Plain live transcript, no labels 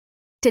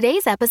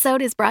Today's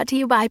episode is brought to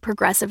you by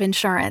Progressive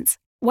Insurance.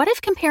 What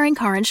if comparing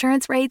car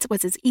insurance rates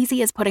was as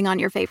easy as putting on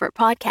your favorite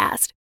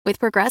podcast? With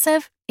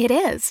Progressive, it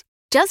is.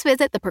 Just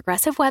visit the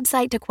Progressive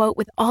website to quote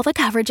with all the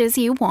coverages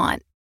you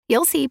want.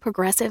 You'll see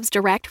Progressive's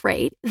direct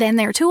rate, then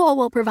their tool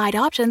will provide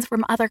options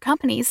from other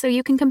companies so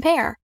you can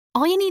compare.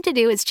 All you need to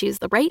do is choose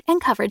the rate and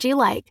coverage you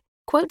like.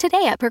 Quote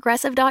today at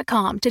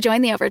Progressive.com to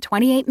join the over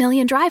 28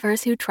 million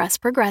drivers who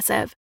trust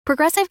Progressive.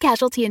 Progressive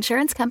Casualty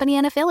Insurance Company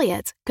and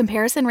Affiliates.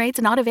 Comparison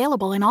rates not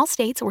available in all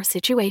states or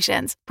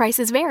situations.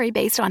 Prices vary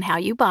based on how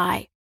you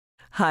buy.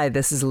 Hi,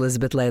 this is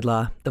Elizabeth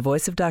Laidlaw, the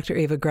voice of Dr.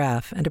 Eva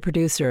Graff and a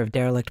producer of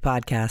Derelict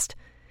Podcast.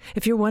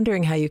 If you're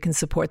wondering how you can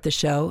support the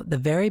show, the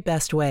very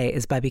best way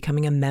is by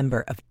becoming a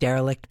member of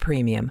Derelict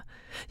Premium.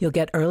 You'll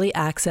get early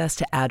access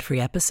to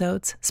ad-free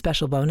episodes,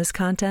 special bonus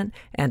content,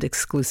 and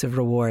exclusive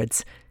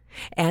rewards.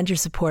 And your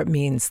support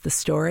means the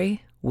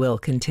story will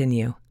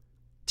continue.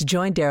 To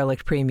join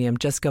Derelict Premium,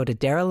 just go to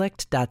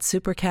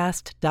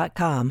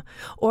derelict.supercast.com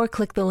or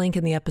click the link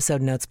in the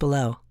episode notes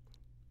below.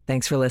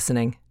 Thanks for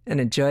listening and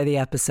enjoy the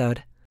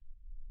episode.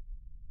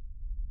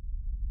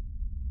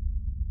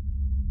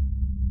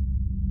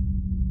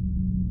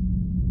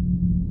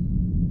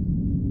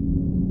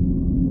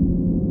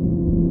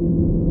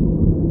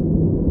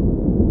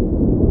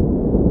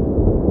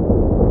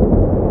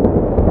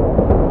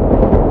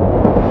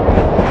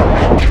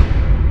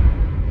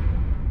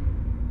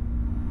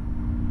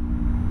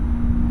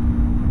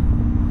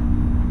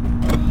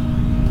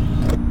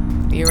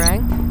 You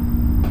rang?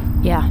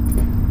 Yeah.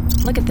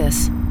 Look at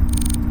this.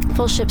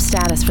 Full ship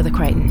status for the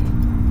Crichton.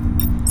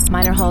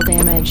 Minor hull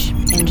damage,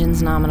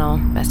 engines nominal,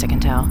 best I can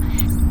tell,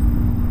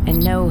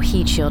 and no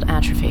heat shield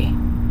atrophy.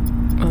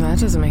 Well, that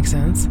doesn't make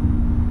sense.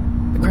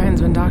 The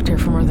Crichton's been docked here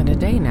for more than a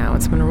day now.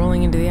 It's been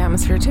rolling into the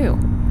atmosphere, too.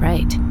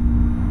 Right.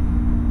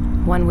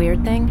 One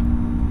weird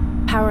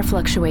thing? Power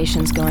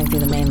fluctuations going through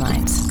the main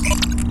lines.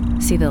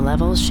 See the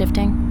levels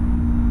shifting?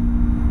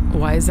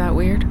 Why is that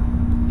weird?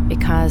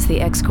 Because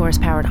the X-core is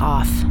powered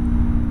off,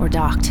 or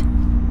docked,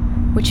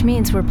 which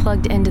means we're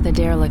plugged into the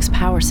derelict's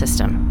power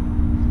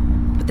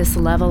system. But this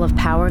level of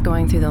power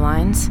going through the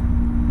lines,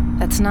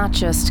 that's not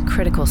just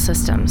critical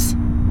systems.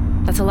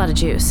 That's a lot of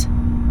juice.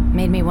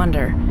 Made me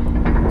wonder.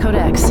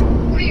 Codex.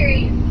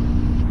 Query.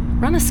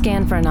 Run a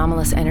scan for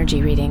anomalous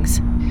energy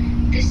readings.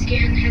 The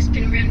scan has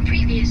been run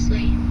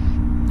previously.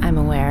 I'm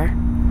aware.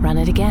 Run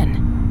it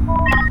again.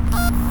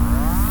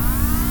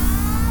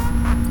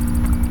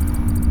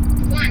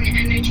 One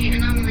energy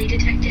anomaly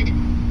detected.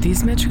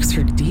 These metrics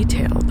are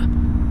detailed.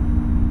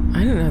 I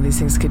didn't know these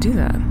things could do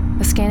that.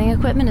 The scanning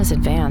equipment is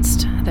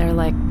advanced. They're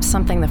like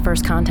something the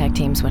first contact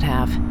teams would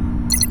have.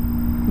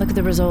 Look at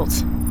the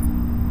results.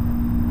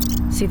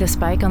 See the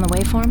spike on the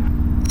waveform?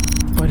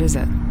 What is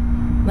it?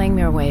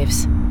 Langmuir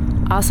waves.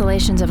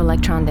 Oscillations of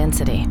electron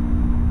density.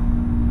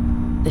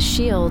 The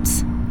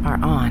shields are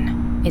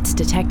on. It's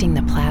detecting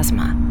the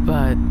plasma.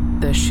 But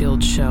the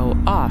shields show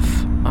off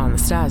on the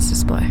status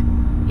display.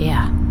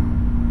 Yeah.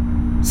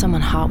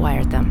 Someone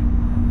hotwired them.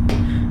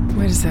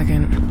 Wait a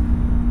second.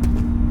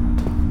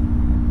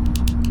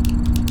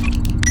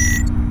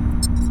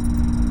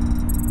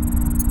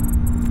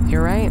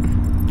 You're right.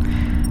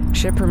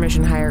 Ship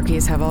permission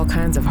hierarchies have all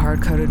kinds of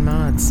hard-coded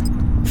mods.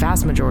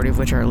 Vast majority of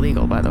which are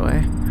illegal, by the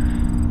way.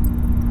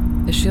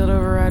 The shield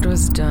override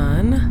was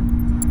done.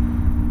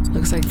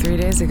 Looks like 3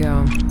 days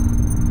ago.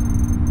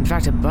 In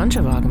fact, a bunch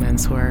of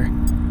augments were.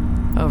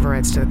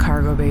 Overrides to the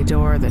cargo bay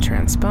door, the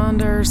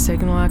transponder,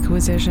 signal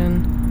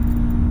acquisition.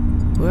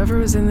 Whoever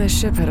was in this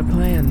ship had a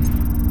plan.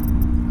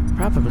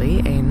 Probably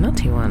a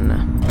nutty one.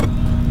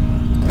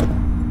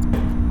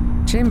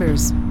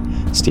 Chambers.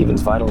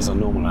 Stephen's vitals are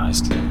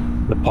normalized.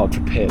 The pod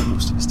repaired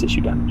most of his tissue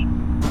damage.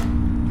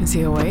 Is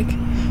he awake?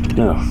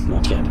 No,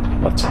 not yet.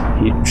 But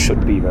he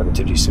should be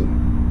relatively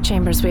soon.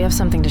 Chambers, we have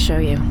something to show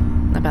you.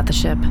 About the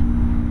ship.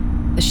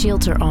 The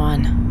shields are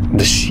on.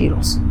 The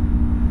shields?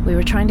 We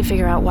were trying to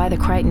figure out why the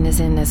Crichton is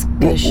in as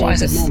good a shape. Why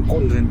is it more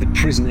important than the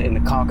prisoner in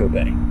the cargo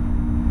bay?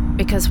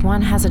 Because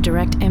one has a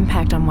direct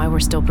impact on why we're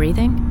still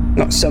breathing?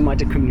 No, so might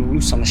the criminal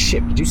loose on the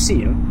ship. Did you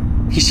see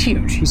him? He's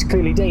huge. He's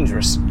clearly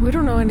dangerous. We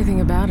don't know anything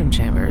about him,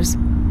 Chambers.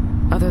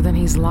 Other than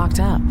he's locked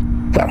up.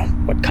 Well,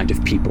 what kind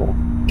of people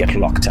get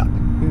locked up?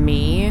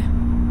 Me?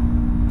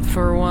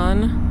 For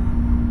one?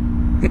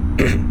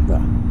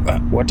 Well,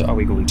 what are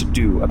we going to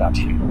do about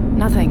him?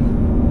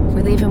 Nothing.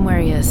 We leave him where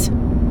he is.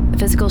 The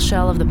physical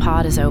shell of the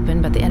pod is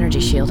open, but the energy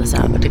shield is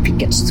up. But if he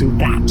gets through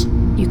that...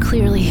 You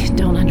clearly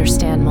don't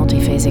understand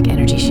multiphasic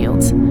energy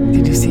shields.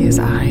 Did you see his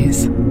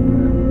eyes?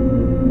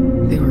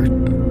 They were...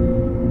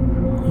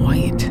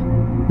 white.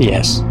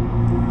 Yes.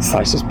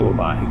 Phthisis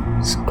bulbi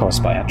is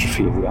caused by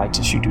atrophy of the eye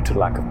tissue due to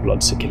lack of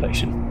blood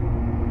circulation.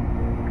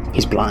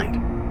 He's blind.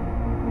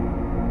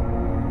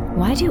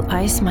 Why do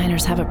ice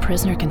miners have a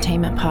prisoner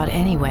containment pod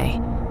anyway?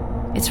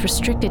 It's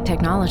restricted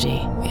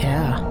technology.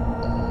 Yeah.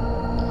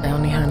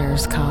 Bounty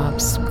hunters,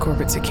 cops,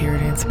 corporate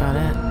security, that's about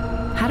it.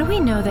 How do we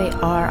know they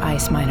are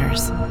ice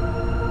miners?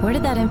 Where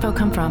did that info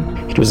come from?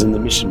 It was in the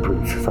mission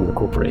brief from the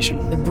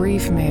corporation. The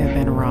brief may have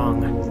been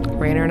wrong.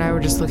 Raynor and I were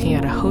just looking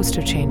at a host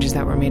of changes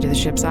that were made to the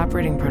ship's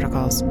operating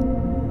protocols.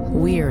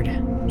 Weird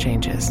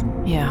changes.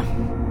 Yeah.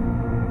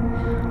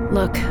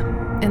 Look,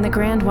 in the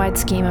grand wide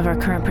scheme of our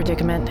current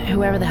predicament,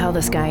 whoever the hell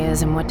this guy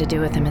is and what to do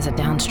with him is a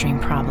downstream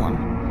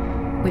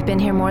problem. We've been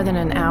here more than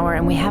an hour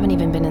and we haven't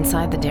even been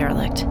inside the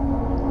derelict.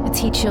 Its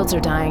heat shields are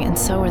dying and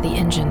so are the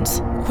engines.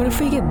 What if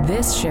we get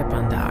this ship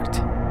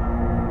undocked?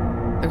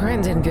 The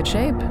Crichton's in good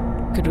shape.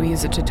 Could we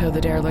use it to tow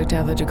the derelict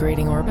out of the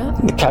degrading orbit?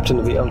 The captain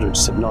of the Eldridge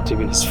said not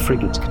even his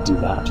frigate could do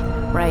that.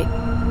 Right.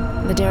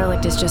 The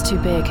derelict is just too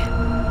big.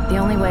 The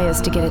only way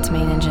is to get its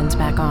main engines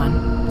back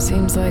on.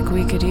 Seems like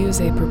we could use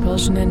a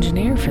propulsion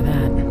engineer for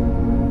that.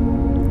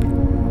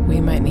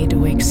 We might need to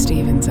wake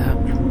Stevens up.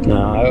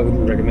 No, I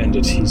wouldn't recommend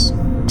it. He's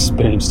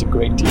experienced a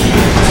great deal.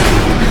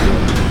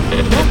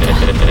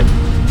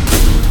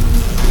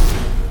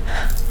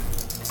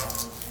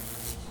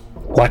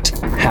 What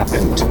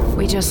happened?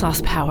 We just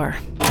lost power.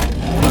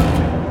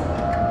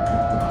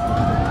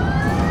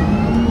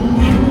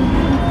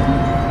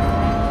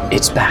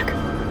 It's back.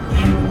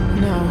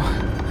 No,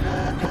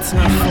 it's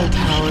not full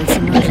power, it's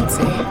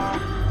emergency.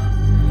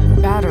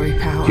 Battery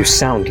power. You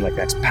sound like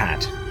that's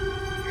bad.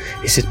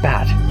 Is it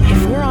bad?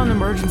 If we're on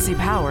emergency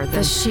power, then...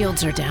 The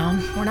shields are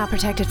down. We're not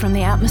protected from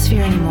the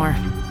atmosphere anymore.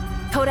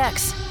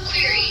 Codex,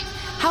 Query.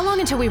 how long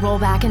until we roll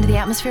back into the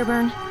atmosphere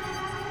burn?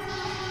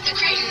 The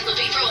Crichton will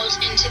be rolled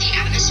into the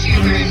atmosphere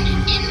burn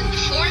in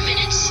 4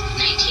 minutes,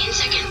 19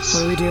 seconds.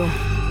 What do we do?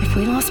 If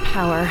we lost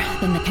power,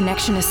 then the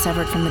connection is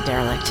severed from the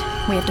derelict.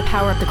 We have to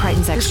power up the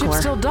Crichton's The X-Core.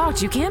 ship's still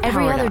docked, you can't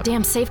Every power it other up.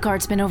 damn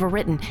safeguard's been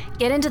overwritten.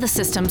 Get into the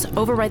systems,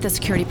 overwrite the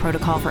security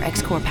protocol for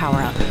X-Core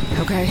power-up.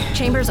 Okay.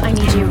 Chambers, I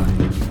need you.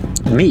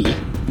 Me?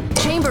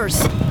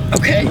 Chambers!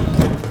 Okay.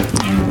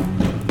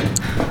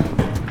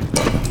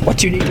 What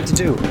do you need me to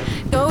do?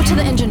 Go to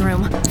the engine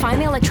room,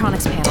 find the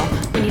electronics panel.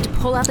 We need to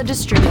pull out the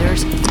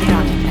distributors and the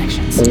docking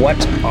connections.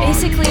 What are...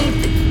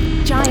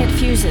 Basically, giant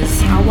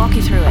fuses. I'll walk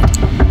you through it.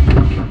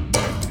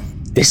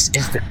 This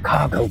is the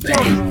cargo bay.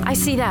 Yeah, I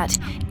see that.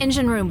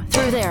 Engine room,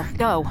 through there.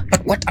 Go.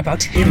 But what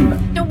about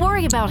him? Don't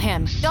worry about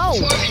him. Go!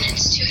 4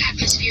 minutes to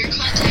atmosphere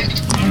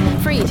contact.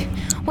 Freed,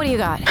 what do you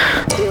got?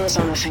 The OS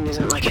on this thing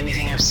isn't like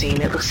anything I've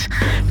seen. It looks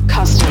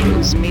custom. It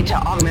was made to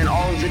augment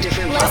all of the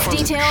different Less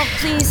platforms. detail,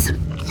 please.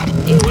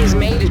 It was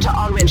made to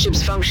augment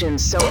ship's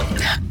functions, so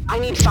I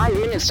need 5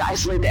 minutes to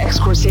isolate the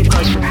X-Core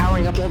safeguards for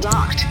powering up while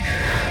docked.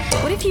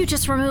 What if you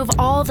just remove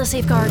all the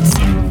safeguards?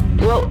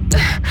 Well,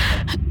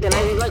 then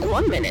I need like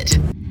 1 minute.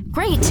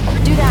 Great,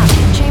 do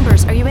that.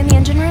 Chambers, are you in the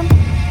engine room?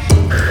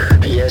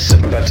 Yes,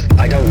 but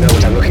I don't know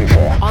what I'm looking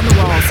for. On the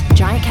walls,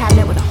 giant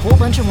cabinet with a whole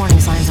bunch of warning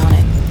signs on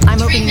it. I'm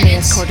 3 opening the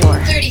minutes, X-Core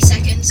door. 30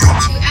 seconds to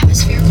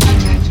atmosphere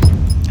contact.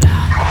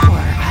 Or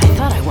I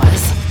thought I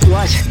was.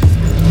 What?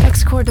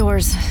 X-Core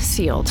doors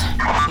sealed.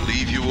 I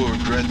believe you will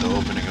regret the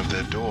opening of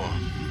that door.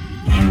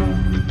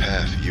 The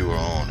path you are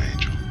on,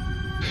 Angel.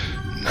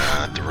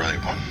 Not the right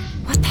one.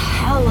 What the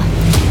hell?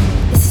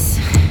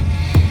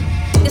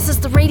 This is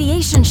the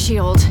radiation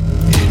shield.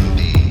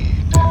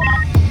 Indeed.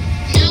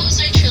 No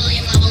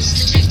Zytrillium levels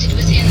detected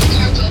within the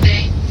cargo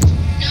bay.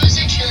 No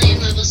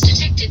Zytrillium levels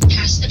detected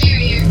past the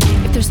barrier.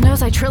 If there's no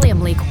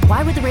Zytrillium leak,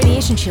 why would the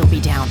radiation shield be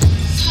down?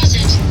 Pause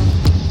it.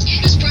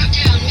 It was brought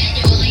down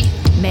manually.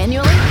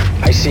 Manually?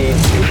 I see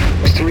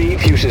 3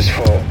 fuses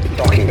for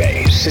docking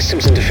bay,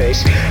 systems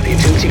interface, the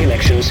utility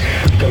connections,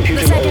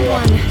 computer... The second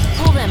one.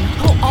 Pull them.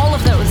 Pull all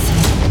of those.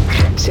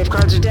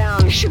 Safeguards are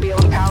down. You should be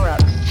able to power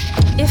up.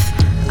 If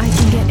I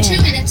can get 2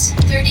 in. minutes,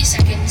 30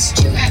 seconds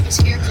to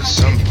atmosphere At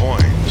some contact.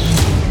 point,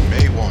 you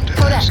may want to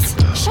Codex, ask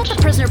about... shut the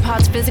prisoner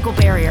pod's physical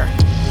barrier.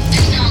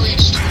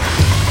 Acknowledged.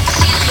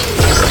 Sealing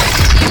is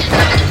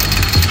activated.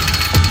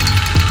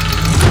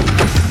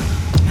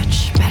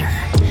 Much better.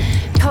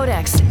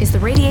 Codex, is the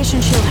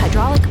radiation shield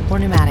hydraulic or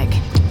pneumatic?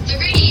 The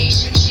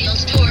radiation shield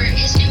door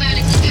is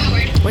pneumatically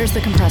powered. Where's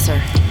the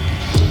compressor?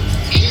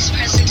 It is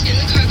present in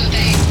the cargo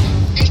bay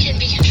and can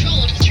be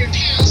controlled through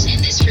panels in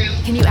this room.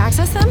 Can you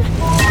access them?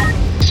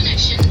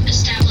 Connection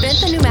established. Vent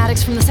the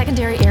pneumatics from the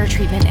secondary air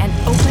treatment and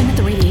open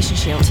the radiation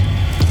shield.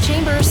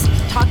 Chambers,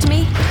 talk to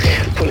me.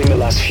 Pulling the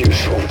last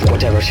fuse, or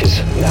whatever it is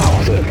now,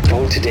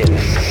 bolted in.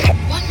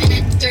 1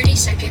 minute, 30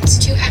 seconds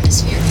to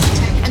atmosphere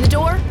contact. And the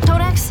door,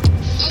 Codex?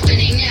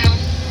 Opening now.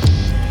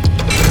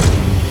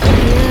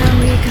 Here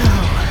we go.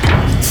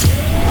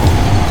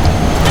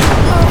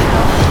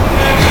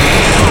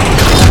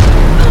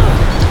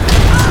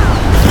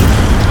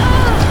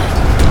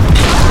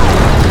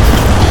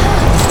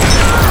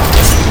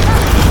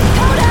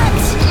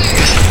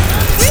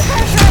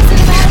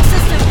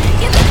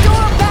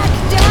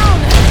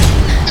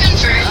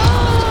 Confirm.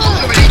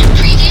 Override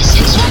previous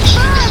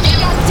instructions.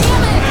 Initiating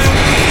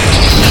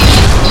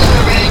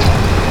override.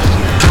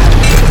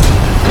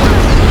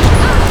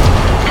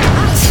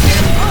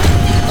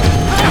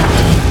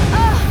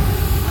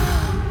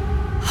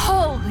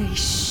 Holy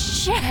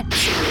shit!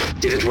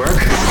 Did it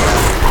work?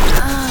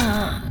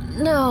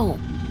 No.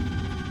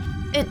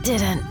 It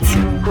didn't.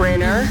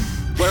 Raynor,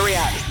 where are we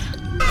at?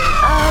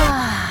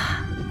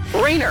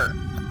 Rainer!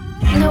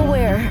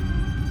 Nowhere.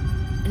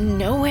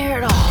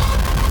 Nowhere at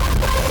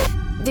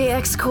all. The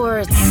X-Core,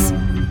 it's...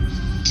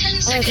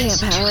 10 seconds I can't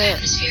to power it.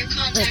 atmosphere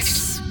contact.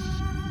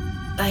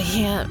 I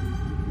can't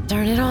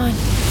turn it on.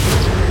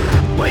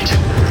 Wait.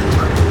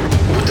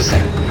 What does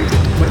that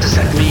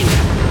mean?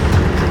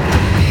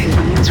 It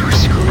means we're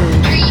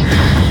screwed. 3, 2,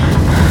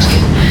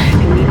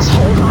 It means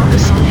hold on to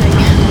something.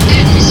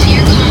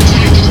 atmosphere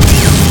contact.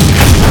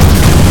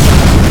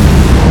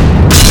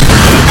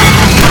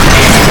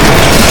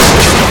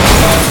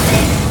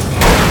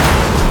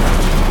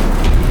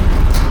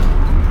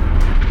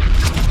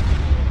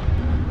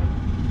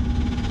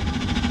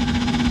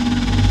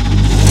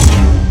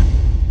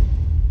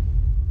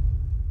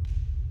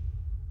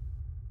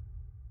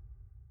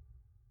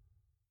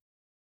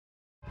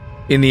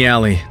 In the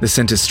alley, the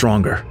scent is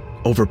stronger,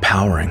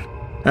 overpowering.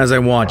 As I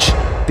watch,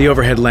 the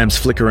overhead lamps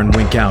flicker and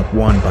wink out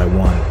one by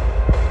one.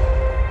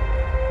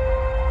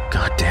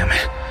 God damn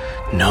it.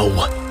 No.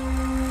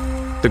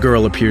 The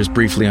girl appears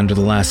briefly under the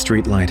last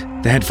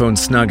streetlight, the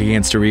headphones snug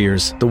against her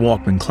ears, the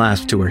Walkman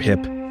clasped to her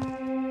hip.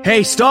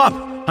 Hey, stop!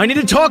 I need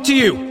to talk to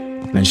you!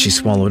 Then she's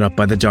swallowed up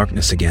by the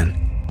darkness again.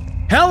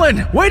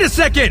 Helen, wait a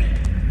second!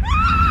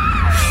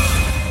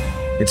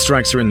 It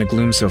strikes her in the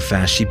gloom so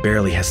fast she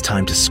barely has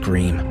time to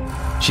scream.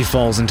 She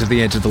falls into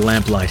the edge of the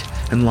lamplight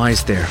and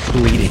lies there,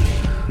 bleeding,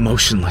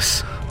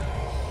 motionless.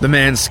 The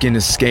man's skin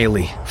is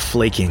scaly,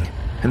 flaking,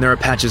 and there are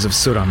patches of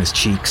soot on his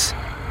cheeks.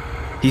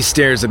 He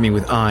stares at me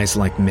with eyes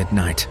like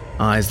midnight,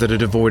 eyes that are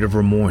devoid of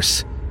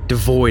remorse,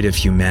 devoid of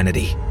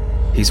humanity.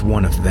 He's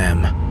one of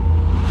them.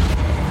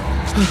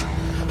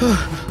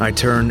 I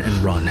turn and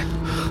run,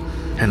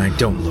 and I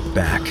don't look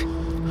back.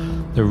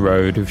 The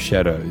Road of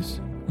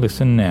Shadows.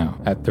 Listen now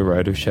at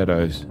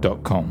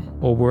theroadofshadows.com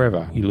or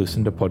wherever you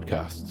listen to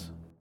podcasts.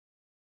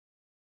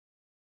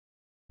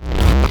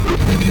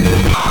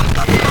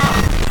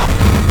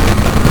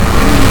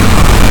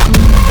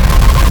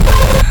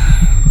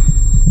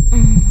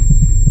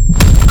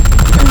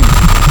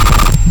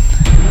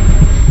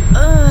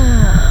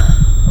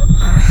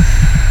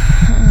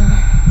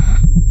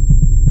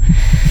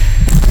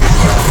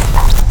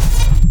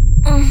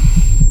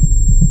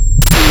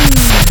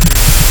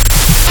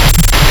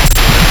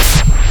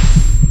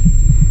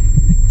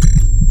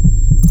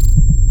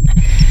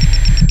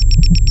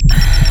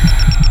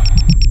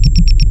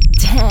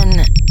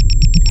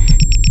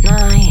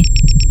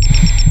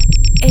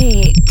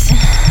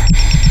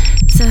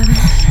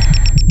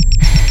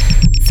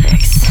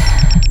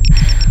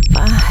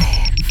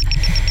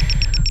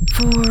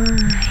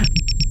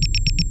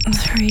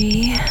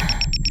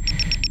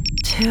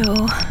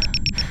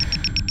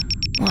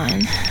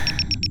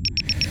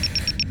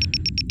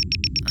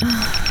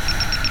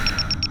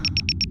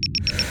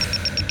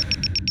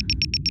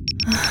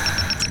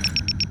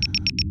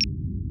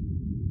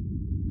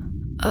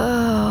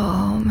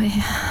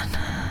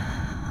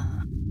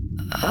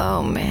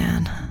 Oh,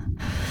 man.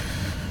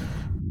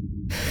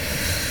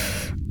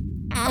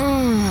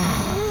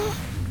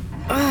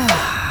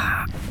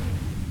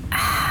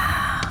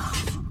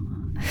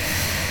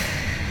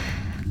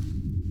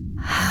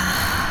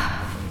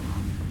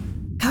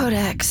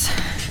 Codex.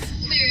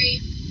 Query.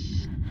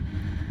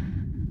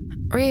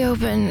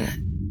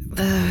 Reopen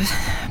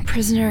the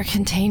prisoner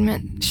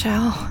containment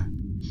shell.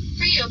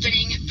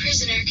 Reopening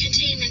prisoner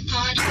containment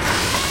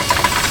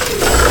pod.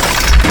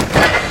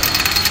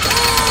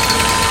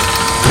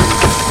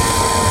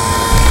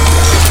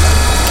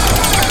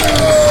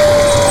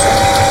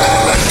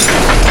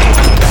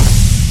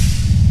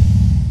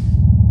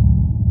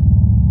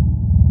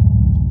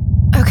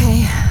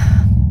 Okay.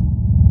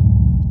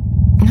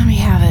 Let me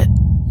have it.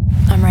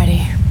 I'm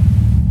ready.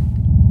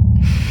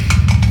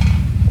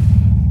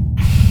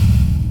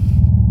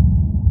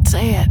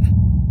 Say it.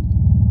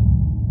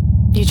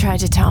 You tried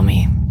to tell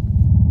me.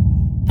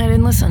 I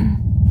didn't listen.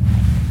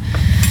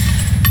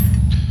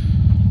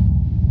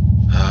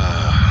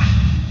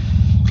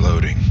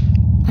 Gloating.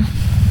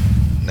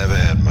 Never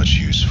had much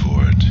use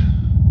for it.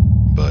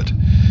 But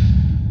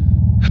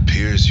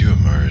appears you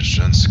emerged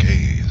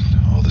unscathed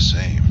all the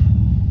same.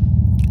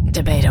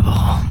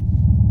 Debatable.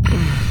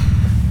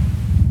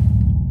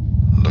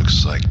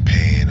 Looks like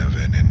pain of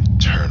an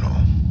internal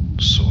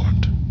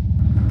sort.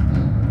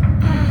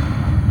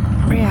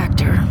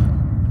 Reactor.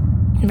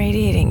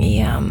 Radiating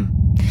EM.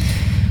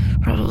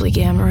 Probably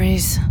gamma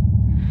rays.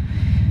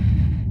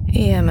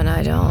 EM and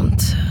I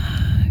don't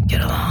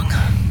get along.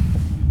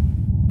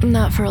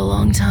 Not for a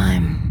long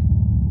time.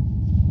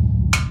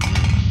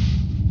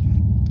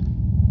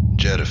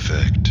 Jet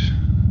effect.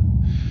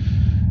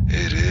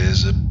 It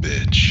is a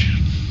bitch.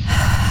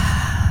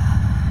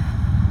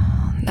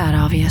 That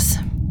obvious.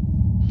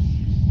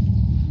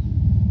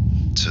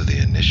 To the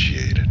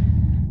initiated.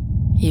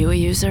 You a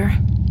user?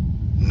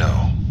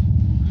 No.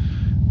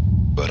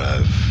 But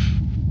I've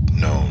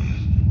known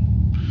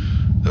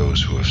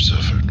those who have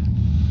suffered.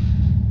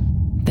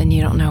 Then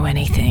you don't know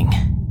anything.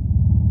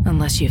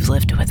 Unless you've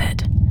lived with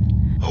it.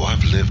 Oh,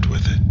 I've lived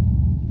with it.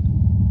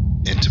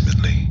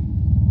 Intimately.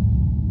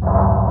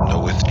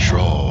 No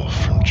withdrawal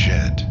from own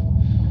jet.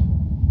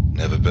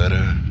 Never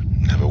better,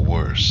 never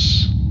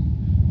worse.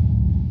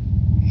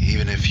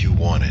 Even if you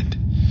wanted,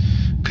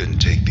 couldn't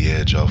take the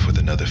edge off with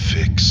another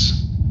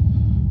fix.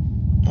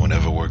 Won't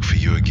ever work for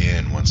you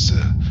again once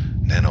the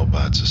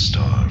nanobots are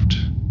starved.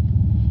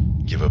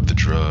 Give up the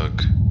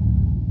drug.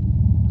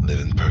 Live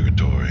in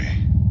purgatory.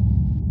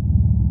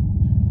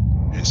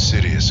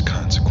 Insidious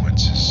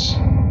Consequences.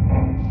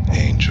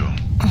 Angel.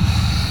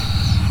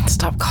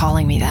 Stop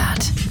calling me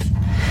that.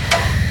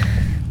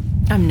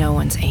 I'm no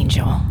one's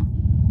angel.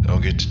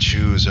 Don't get to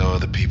choose how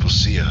other people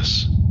see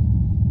us.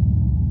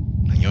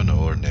 And you're no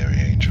ordinary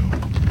angel.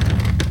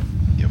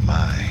 You're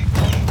my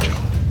angel.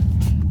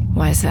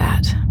 Why's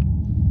that?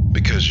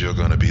 Because you're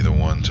gonna be the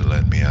one to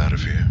let me out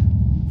of here.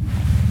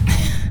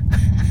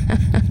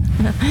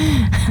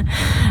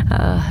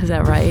 Is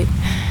that right?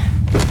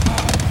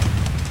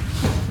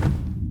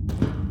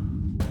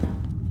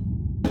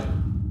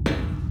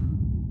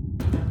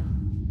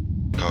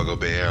 Cargo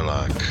Bay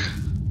airlock.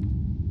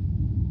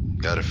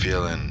 Got a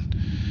feeling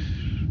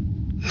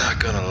not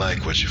gonna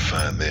like what you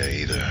find there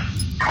either.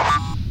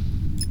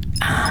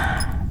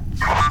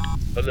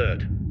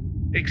 Alert.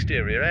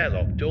 Exterior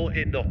airlock door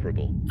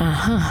inoperable.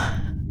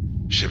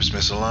 Ship's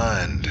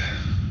misaligned.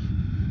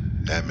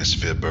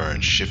 Atmosphere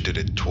burn shifted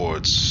it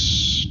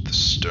towards the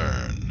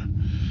stern.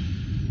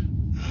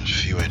 A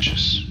few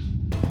inches.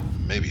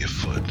 Maybe a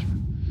foot.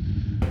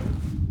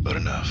 But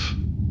enough.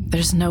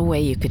 There's no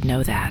way you could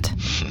know that.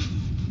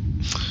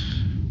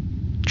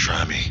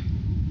 Try me.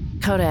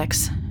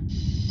 Codex.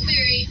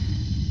 Query.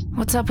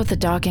 What's up with the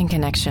docking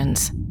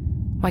connections?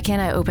 Why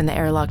can't I open the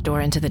airlock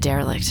door into the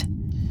derelict?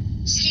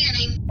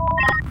 Scanning.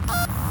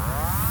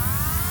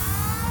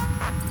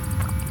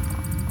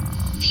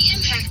 The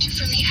impact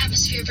from the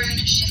atmosphere burn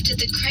shifted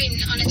the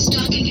Crichton on its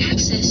docking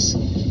axis.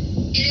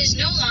 It is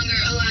no longer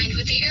aligned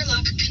with the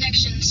airlock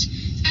connections.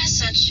 As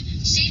such,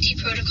 safety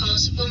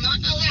protocols will not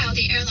allow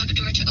the airlock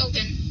door to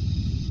open.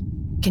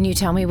 Can you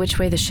tell me which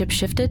way the ship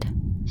shifted?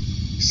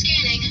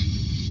 Scanning.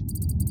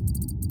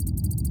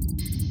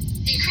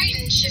 The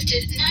Crichton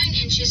shifted 9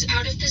 inches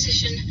out of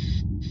position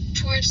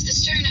towards the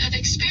stern of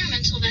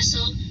experimental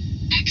vessel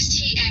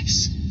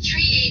XTX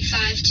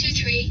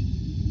 38523.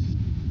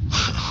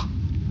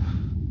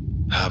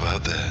 How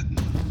about that?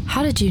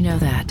 How did you know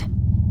that?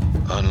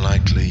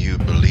 Unlikely you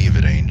believe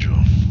it, Angel,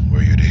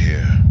 were you to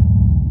hear.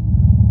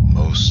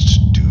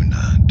 Most do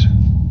not.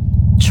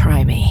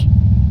 Try me.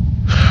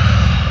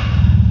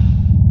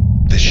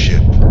 This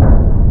ship,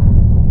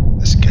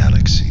 this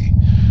galaxy,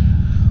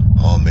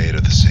 all made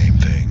of the same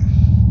thing.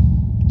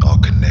 All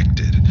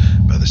connected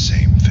by the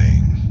same thing.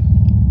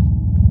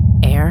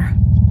 Air?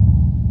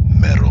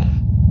 Metal.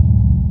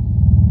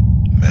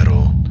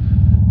 Metal.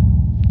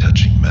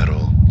 Touching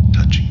metal.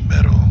 Touching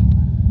metal.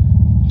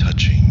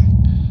 Touching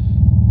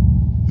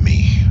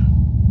me.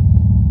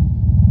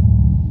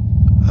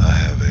 I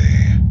have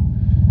a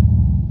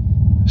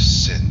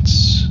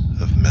sense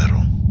of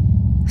metal.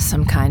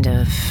 Some kind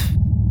of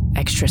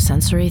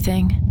extrasensory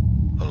thing?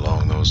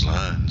 Along those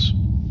lines.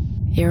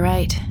 You're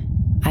right.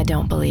 I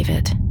don't believe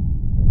it.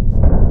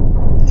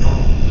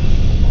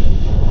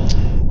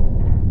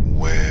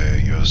 Where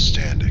you're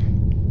standing.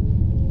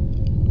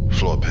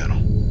 Floor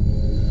panel.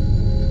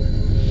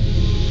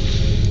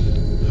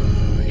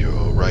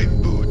 Your right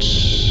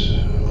boot's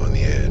on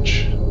the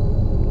edge.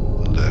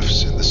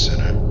 Left's in the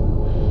center.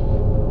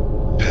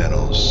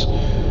 Panels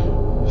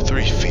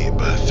 3 feet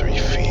by 3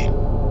 feet.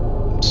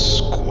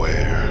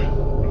 Square.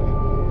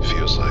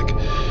 Feels like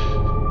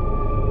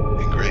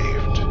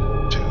engraved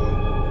too.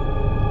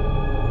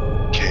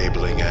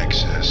 Cabling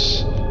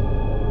access.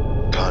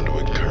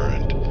 Conduit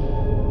current.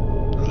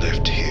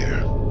 Lift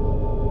here.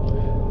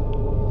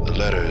 The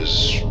letters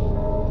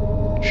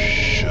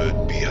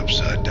should be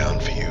upside down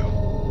for you.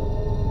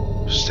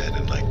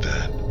 Standing like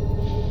that.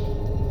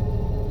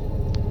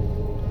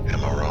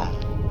 Am I wrong?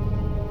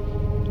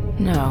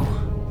 No.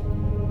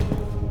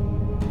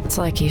 It's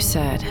like you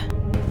said.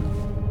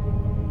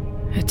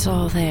 It's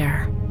all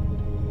there.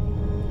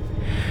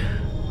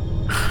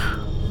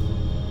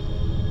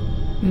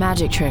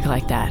 Magic trick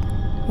like that.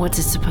 What's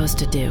it supposed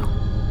to do?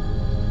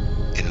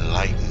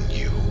 Enlighten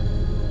you.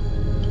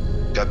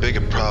 Got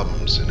bigger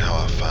problems in how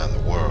I find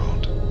the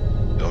world,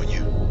 don't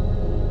you?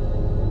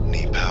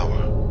 Need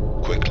power,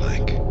 quick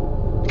like,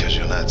 because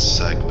you're not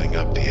cycling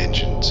up the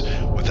engines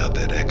without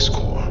that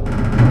X-core.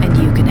 And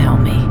you can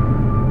help me.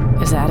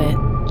 Is that it?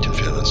 Can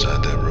feel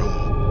inside that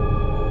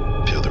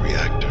room. Feel the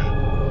reactor.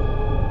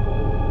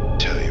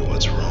 Tell you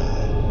what's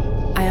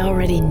wrong. I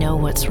already know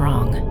what's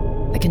wrong.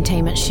 The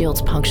containment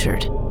shield's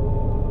punctured.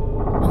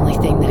 Only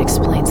thing that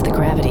explains the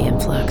gravity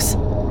influx.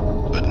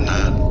 But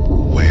not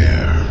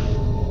where.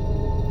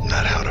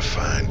 Not how to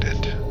find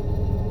it.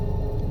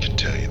 Can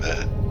tell you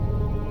that.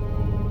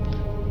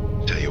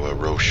 Tell you where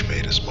Roche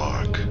made his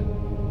mark.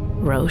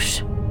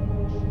 Roche?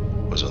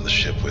 Was on the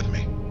ship with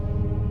me.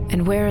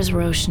 And where is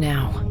Roche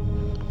now?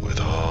 With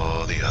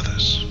all the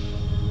others.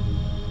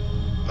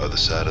 Other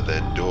side of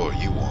that door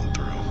you walked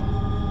through.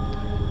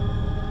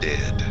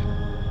 Dead.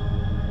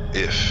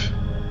 If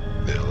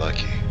they're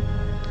lucky.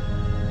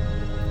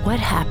 What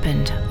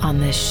happened on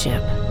this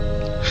ship?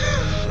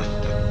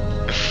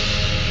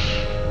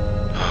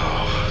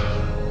 Oh,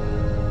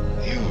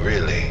 you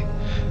really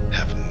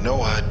have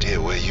no idea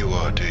where you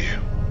are, do you?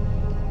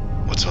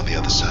 What's on the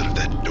other side of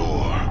that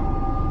door?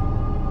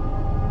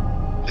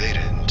 They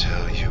didn't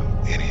tell you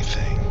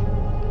anything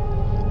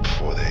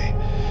before they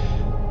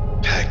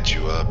packed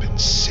you up and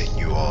sent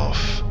you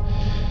off.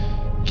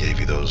 Gave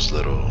you those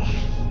little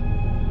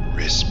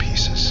wrist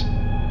pieces.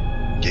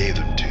 Gave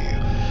them to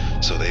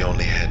you, so they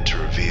only had to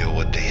reveal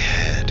what they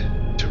had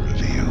to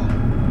reveal.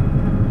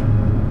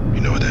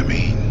 You know what that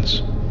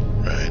means,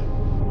 right?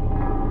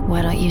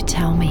 Why don't you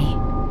tell me?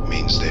 It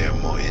means they are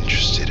more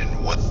interested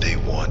in what they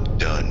want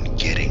done,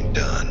 getting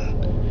done,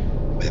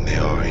 than they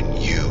are in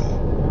you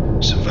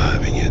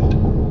surviving it.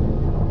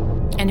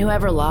 And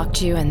whoever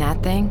locked you in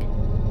that thing?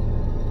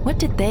 What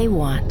did they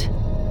want?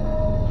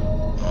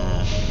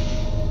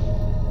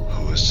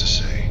 Who is to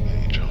say,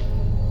 Angel?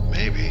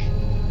 Maybe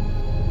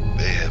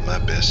they had my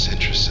best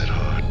interests at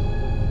heart.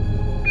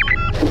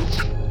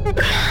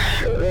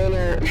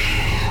 Rainer,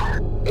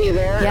 you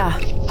there? Yeah,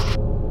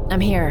 I'm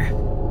here.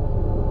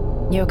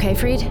 You okay,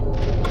 Freed?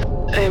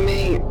 I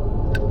may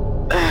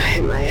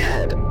hit my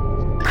head.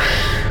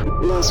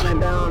 Lost my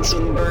balance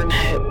when the burn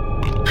hit.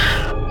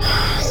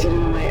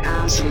 Sitting on my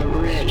ass on the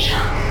bridge.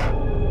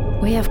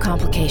 We have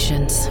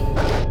complications.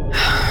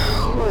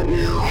 What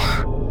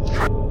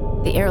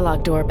now? The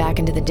airlock door back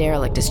into the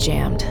derelict is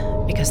jammed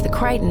because the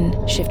Crichton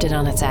shifted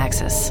on its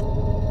axis.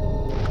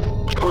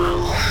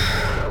 Well,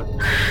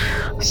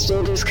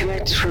 still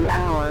disconnected from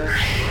power.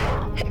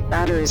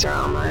 Batteries are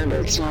online, but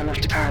it's not enough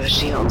to power the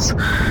shields.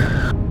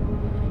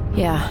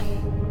 Yeah.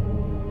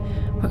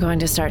 We're going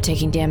to start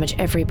taking damage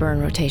every burn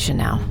rotation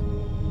now.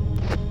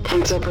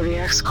 What's up with the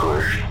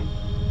X-Core?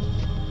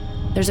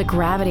 There's a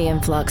gravity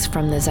influx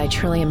from the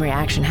Zytrillium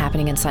reaction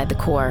happening inside the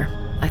core.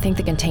 I think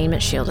the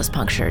containment shield is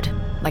punctured,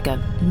 like a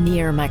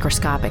near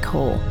microscopic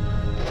hole.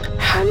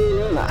 How do you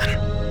know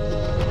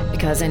that?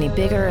 Because any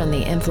bigger and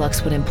the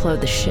influx would implode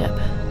the ship.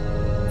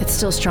 It's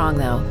still strong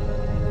though.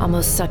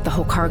 Almost sucked the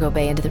whole cargo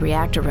bay into the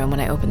reactor room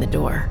when I opened the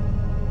door.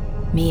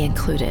 Me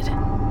included.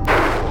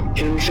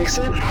 Can we fix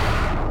it?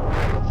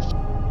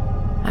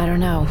 I don't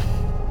know.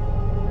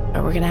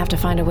 But we're gonna have to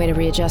find a way to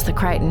readjust the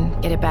Crichton,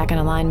 get it back in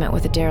alignment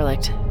with the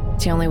derelict.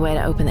 It's the only way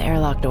to open the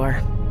airlock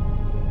door.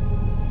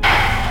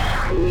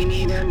 We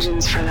need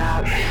engines for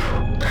that.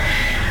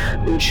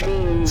 Which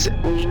means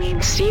we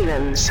need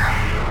Stevens.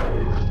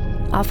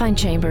 I'll find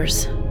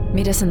Chambers.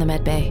 Meet us in the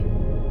med bay.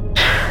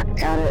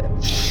 Got it.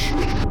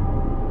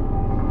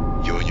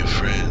 You and your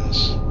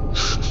friends.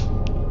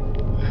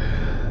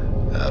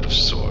 Out of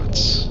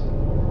sorts.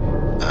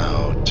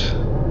 Out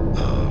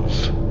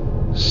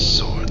of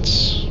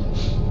sorts.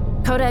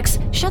 Codex,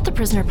 shut the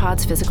prisoner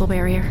pod's physical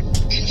barrier.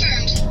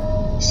 Confirmed.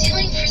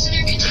 Sealing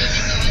prisoner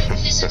containment pod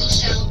physical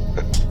shell.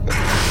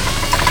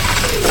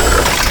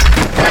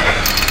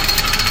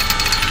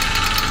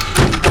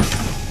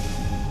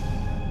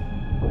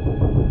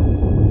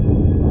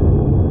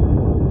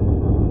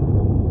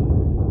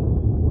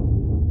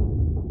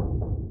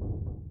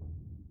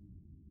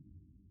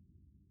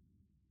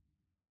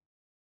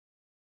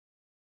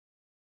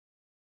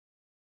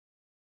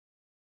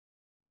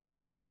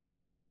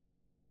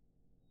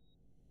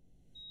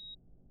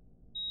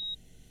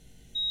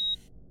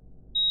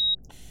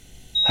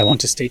 I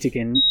want to state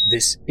again,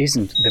 this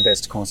isn't the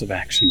best course of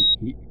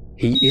action.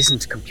 He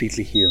isn't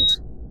completely healed,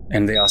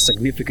 and there are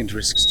significant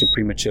risks to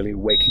prematurely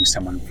waking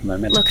someone from a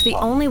mental Look, the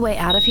only way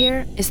out of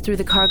here is through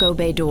the cargo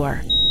bay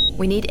door.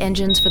 We need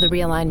engines for the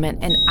realignment,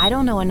 and I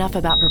don't know enough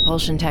about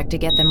propulsion tech to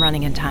get them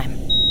running in time.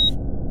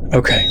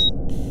 Okay.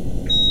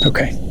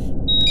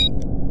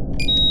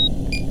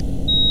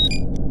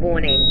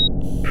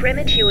 Warning.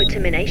 Premature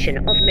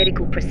termination of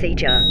medical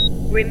procedure.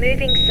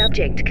 Removing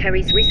subject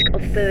carries risk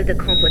of further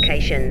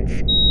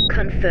complications.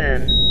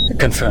 Confirm.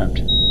 Confirmed.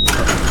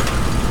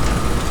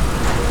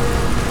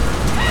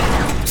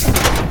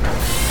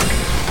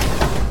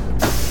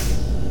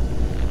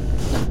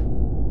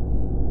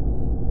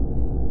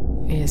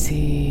 Is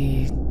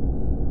he...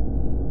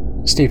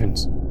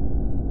 Stevens,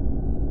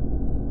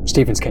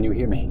 can you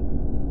hear me?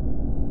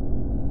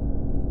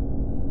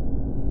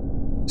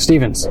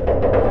 Stevens.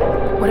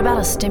 What about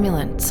a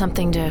stimulant?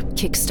 Something to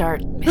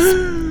kickstart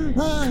his...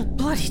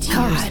 Bloody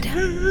God.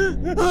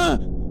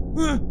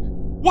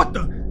 What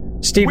the?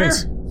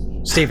 Stevens.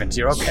 Where? Stevens,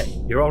 you're okay.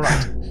 You're all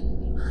right.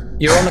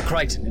 You're on the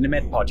Crichton in the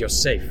med pod. You're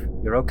safe.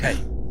 You're okay.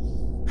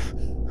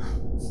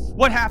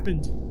 What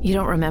happened? You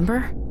don't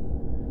remember?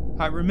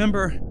 I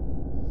remember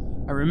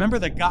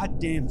the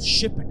goddamn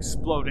ship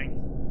exploding.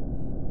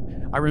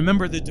 I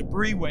remember the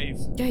debris wave.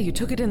 Yeah, you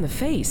took it in the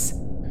face.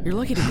 You're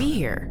lucky to be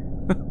here.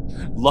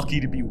 Lucky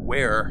to be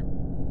where?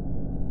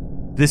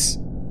 This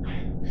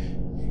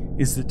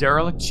is the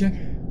derelict ship?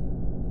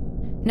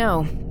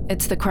 No,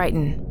 it's the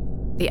Crichton.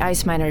 The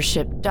ice miner's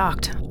ship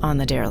docked on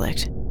the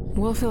derelict.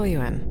 We'll fill you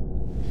in.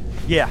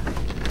 Yeah.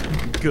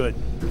 Good.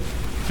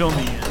 Fill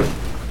me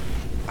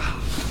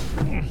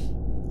in.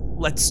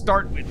 Let's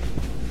start with...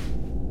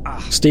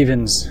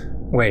 Stevens,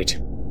 wait.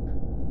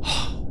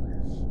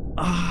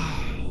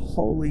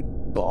 Holy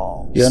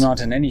balls. You're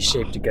not in any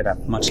shape to get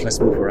up, much less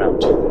move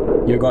around.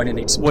 You're going to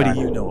need some time. What do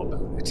you know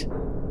about it?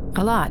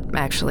 A lot,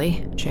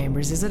 actually.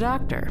 Chambers is a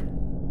doctor.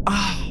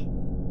 Ah.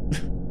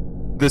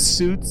 The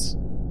suit's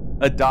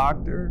a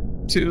doctor,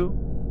 too?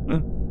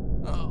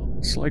 Oh,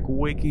 it's like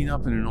waking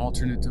up in an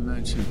alternate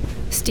dimension.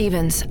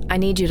 Stevens, I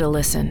need you to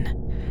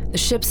listen. The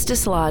ship's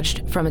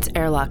dislodged from its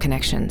airlock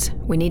connections.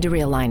 We need to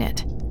realign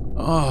it.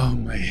 Oh,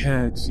 my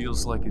head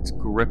feels like it's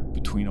gripped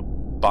between a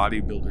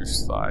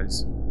bodybuilder's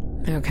thighs.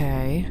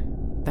 Okay,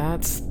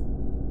 that's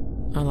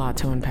a lot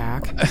to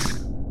unpack.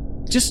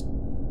 Just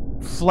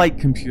flight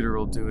computer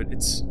will do it.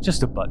 It's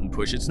just a button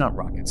push. It's not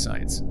rocket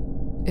science.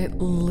 It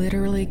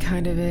literally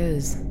kind of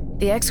is.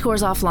 The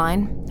X-Core's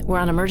offline, we're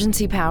on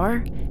emergency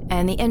power,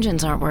 and the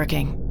engines aren't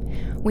working.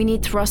 We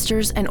need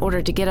thrusters in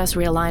order to get us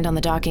realigned on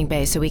the docking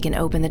bay so we can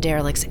open the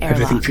derelict's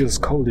airlock. Everything feels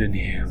cold in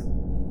here.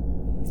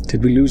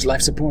 Did we lose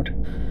life support?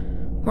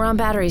 We're on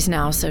batteries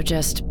now, so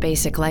just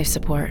basic life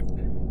support.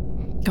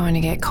 Going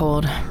to get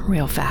cold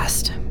real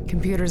fast.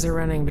 Computers are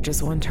running, but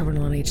just one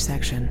terminal in each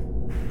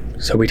section.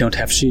 So we don't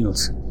have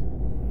shields?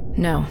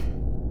 No,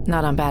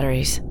 not on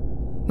batteries.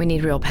 We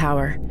need real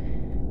power.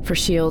 For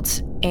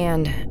shields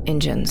and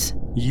engines.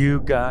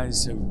 You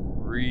guys have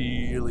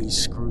really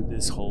screwed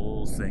this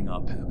whole thing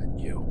up, haven't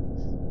you?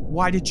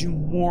 Why did you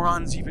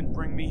morons even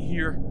bring me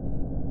here?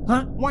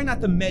 Huh? Why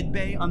not the med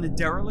bay on the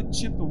derelict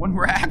ship, the one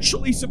we're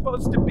actually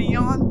supposed to be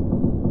on?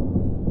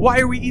 Why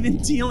are we even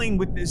dealing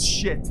with this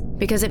shit?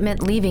 Because it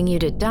meant leaving you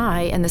to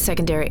die in the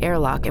secondary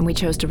airlock, and we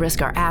chose to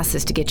risk our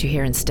asses to get you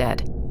here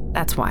instead.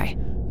 That's why.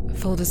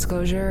 Full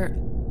disclosure,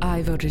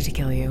 I voted to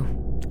kill you.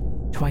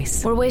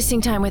 Twice. We're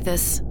wasting time with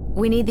this.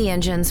 We need the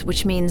engines,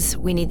 which means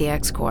we need the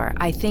X-Core.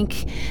 I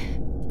think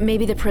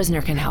maybe the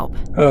prisoner can help.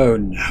 Oh,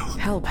 no.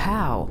 Help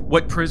how?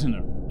 What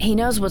prisoner? He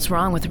knows what's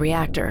wrong with the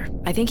reactor.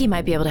 I think he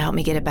might be able to help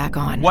me get it back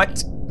on.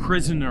 What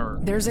prisoner?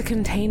 There's a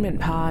containment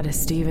pod,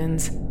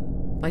 Stevens.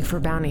 Like for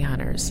bounty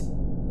hunters.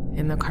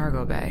 In the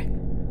cargo bay.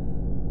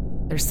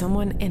 There's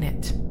someone in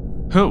it.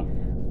 Who?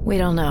 We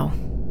don't know.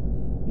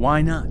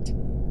 Why not?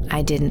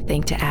 I didn't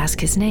think to ask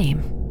his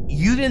name.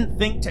 You didn't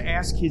think to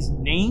ask his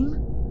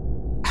name?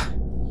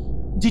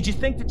 Did you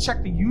think to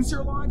check the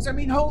user logs? I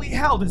mean, holy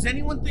hell, does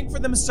anyone think for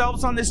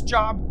themselves on this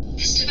job?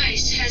 This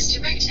device has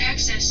direct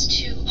access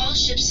to all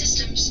ship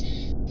systems.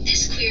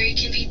 This query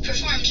can be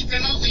performed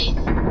remotely.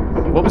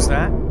 What was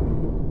that?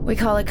 We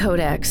call it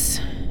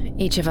Codex.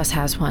 Each of us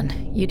has one.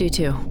 You do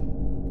too.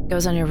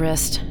 Goes on your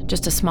wrist.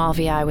 Just a small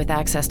VI with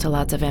access to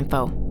lots of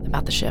info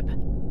about the ship.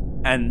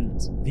 And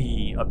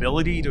the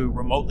ability to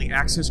remotely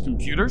access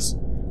computers?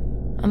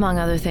 Among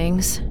other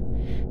things.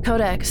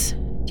 Codex,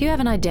 do you have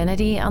an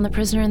identity on the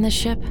prisoner in this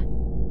ship? The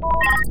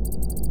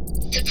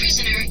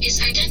prisoner is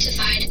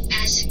identified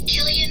as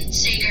Killian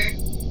Sager.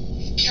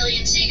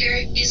 Killian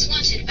Sager is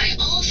wanted by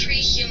all 3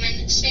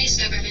 human space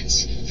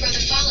governments for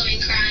the following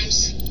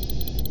crimes: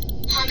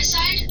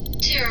 homicide,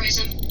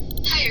 terrorism,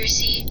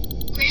 piracy,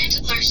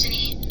 grand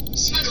larceny,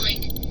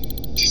 smuggling,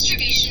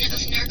 distribution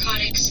of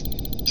narcotics,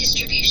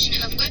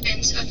 distribution of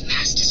weapons of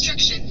mass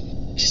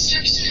destruction,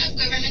 destruction of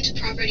government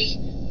property.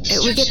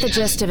 We get the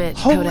gist of it,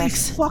 Holy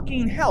Codex.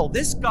 fucking hell,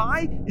 this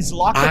guy is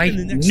locked up in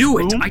the next room?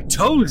 room? I knew it! I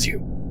told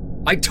you!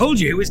 I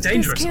told you he was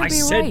dangerous. This can't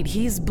be right.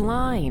 He's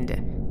blind.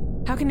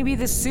 How can he be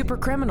this super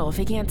criminal if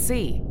he can't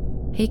see?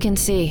 He can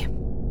see.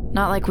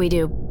 Not like we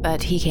do,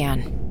 but he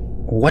can.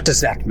 What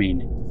does that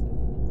mean?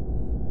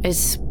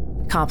 It's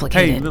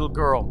complicated. Hey, little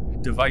girl.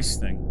 Device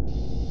thing.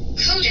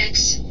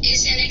 Codex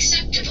is an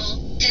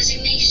acceptable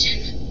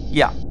designation.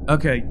 Yeah,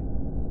 okay.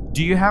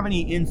 Do you have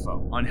any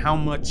info on how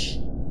much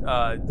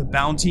the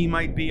bounty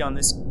might be on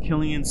this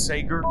Killian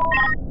Sager?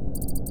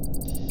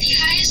 The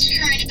highest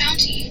current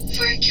bounty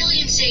for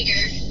Killian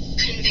Sager,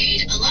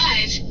 conveyed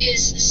alive,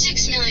 is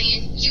 6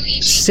 million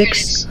UEG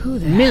credits. Who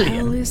the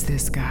hell is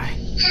this guy?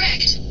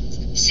 Correct.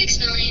 6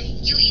 million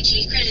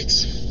UEG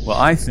credits. Well,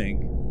 I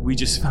think we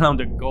just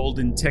found a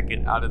golden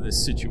ticket out of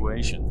this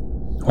situation.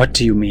 What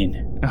do you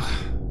mean?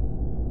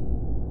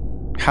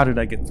 How did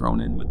I get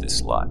thrown in with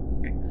this lot?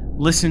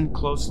 Listen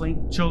closely,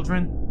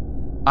 children.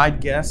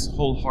 I'd guess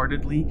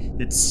wholeheartedly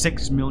that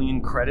 6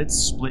 million credits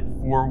split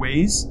 4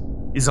 ways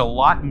is a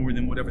lot more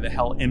than whatever the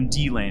hell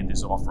MD Land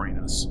is offering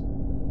us.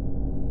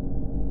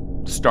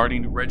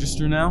 Starting to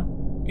register now?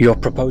 You're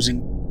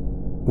proposing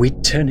we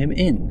turn him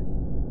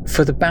in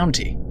for the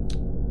bounty?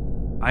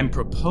 I'm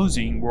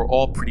proposing we're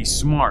all pretty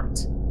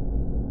smart.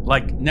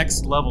 Like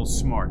next level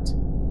smart.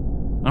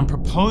 I'm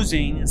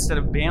proposing instead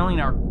of bailing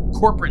our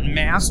corporate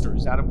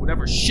masters out of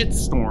whatever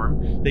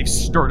shitstorm they've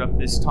stirred up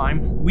this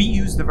time, we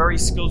use the very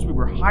skills we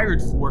were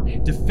hired for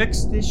to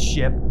fix this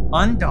ship,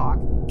 undock,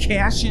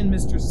 cash in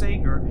Mr.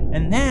 Sager,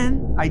 and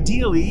then,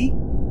 ideally,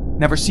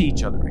 never see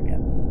each other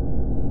again.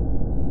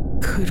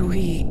 Could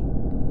we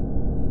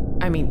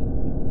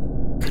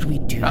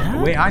do that?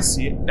 The way I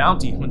see it,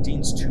 bounty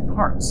hunting's 2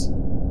 parts.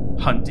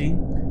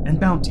 Hunting and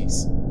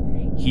bounties.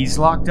 He's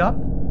locked up,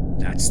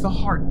 that's the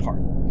hard part.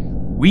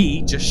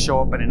 We just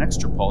show up at an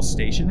extrapulse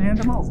station and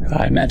hand him over.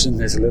 I imagine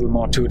there's a little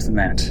more to it than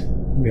that.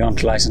 We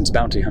aren't licensed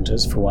bounty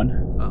hunters, for one.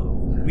 Oh,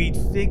 We'd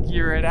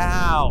figure it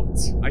out.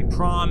 I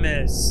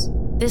promise.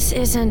 This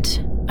isn't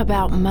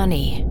about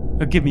money.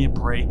 Oh, give me a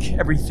break.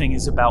 Everything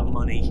is about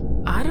money.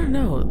 I don't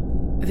know.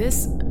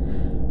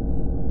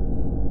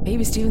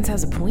 Maybe Stevens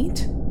has a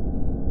point?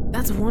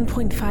 That's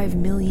 1.5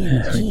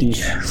 million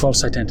each.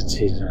 False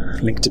identities,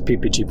 linked to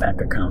PPG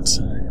bank accounts,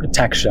 a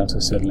tax shelter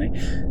certainly,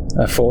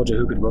 a forger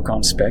who could work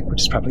on spec,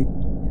 which is probably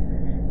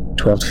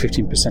 12 to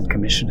 15%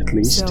 commission at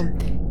least. So,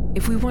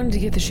 if we wanted to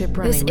get the ship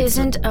running... This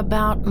isn't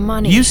about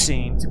money. You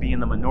seem to be in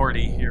the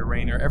minority here,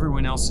 Raynor.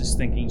 Everyone else is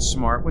thinking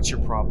smart. What's your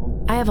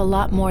problem? I have a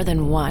lot more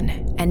than one,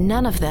 and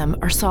none of them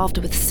are solved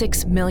with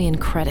 6 million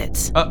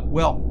credits.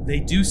 Well, they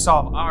do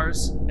solve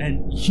ours,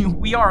 and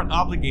we aren't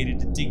obligated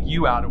to dig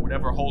you out of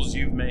whatever holes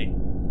you've made.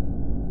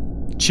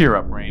 Cheer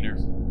up, Raynor.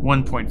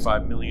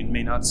 1.5 million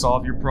may not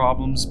solve your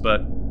problems,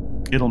 but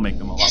it'll make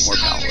them a lot more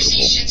palatable. This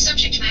conversation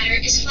subject matter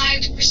is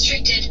flagged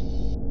restricted.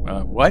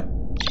 What?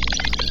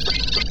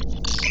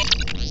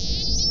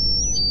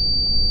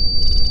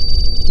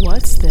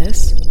 What's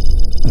this?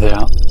 There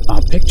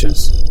are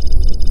pictures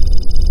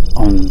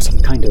on some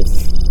kind of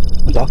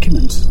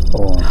document,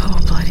 or... Oh,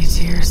 bloody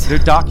tears. They're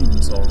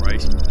documents, all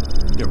right.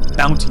 They're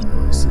bounty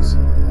notices.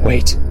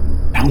 Wait,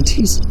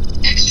 bounties?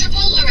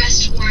 Extrapol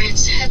arrest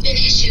warrants have been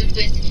issued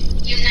with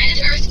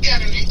United Earth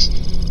Government,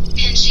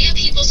 Pangea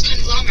People's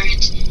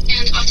Conglomerate,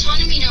 and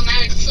Autonomy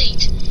Nomadic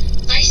Fleet,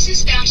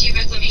 licensed bounty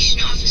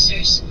reclamation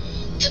officers.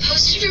 The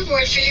posted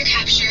reward for your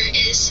capture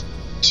is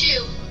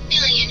 2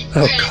 million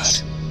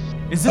credits. God.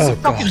 Is this a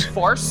fucking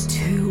farce?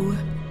 2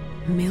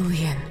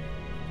 million.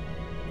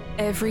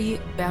 Every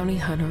bounty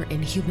hunter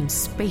in human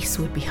space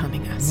would be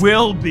hunting us.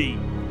 Will be.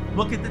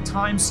 Look at the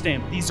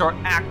timestamp. These are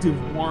active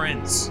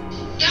warrants.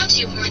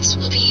 Bounty warrants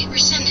will be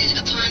rescinded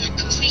upon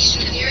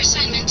completion of your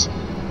assignment.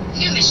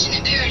 New mission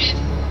imperative.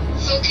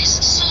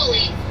 Focus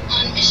solely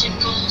on mission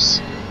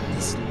goals.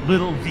 This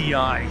little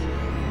VI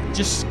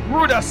just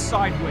screwed us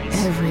sideways.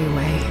 Every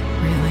way,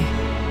 really.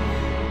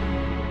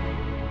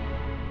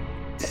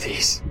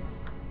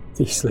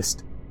 These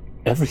list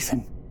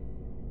everything.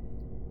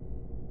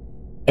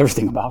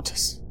 Everything about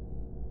us.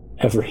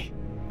 Every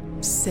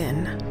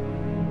sin.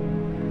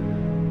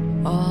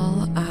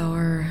 All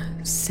our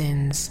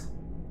sins.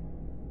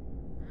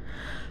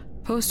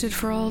 Posted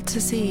for all to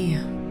see.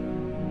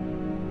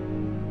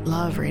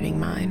 Love reading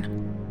mine.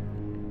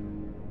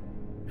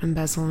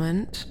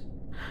 Embezzlement.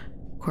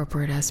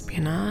 Corporate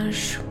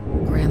espionage.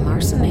 Grand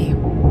larceny.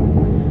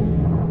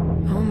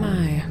 Oh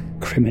my.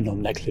 criminal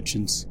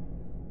negligence.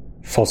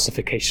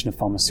 Falsification of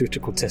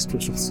pharmaceutical test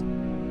results.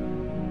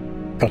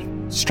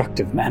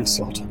 Constructive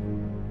manslaughter.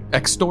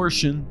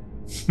 Extortion.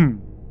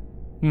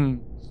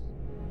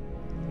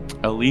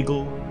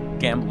 Illegal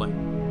gambling.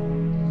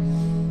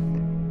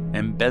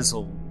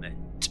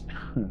 Embezzlement.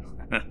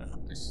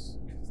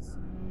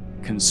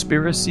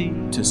 Conspiracy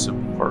to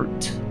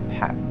subvert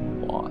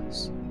patent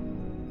laws.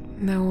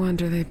 No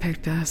wonder they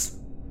picked us.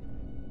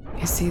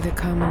 You see the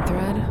common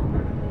thread?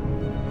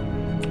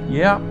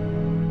 Yeah.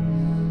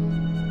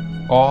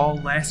 All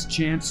last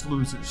chance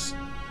losers.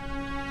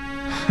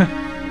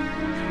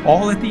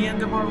 All at the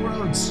end of our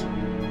roads.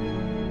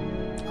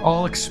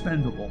 All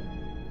expendable.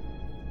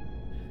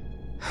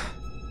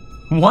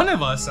 One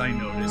of us, I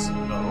noticed,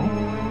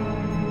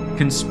 though,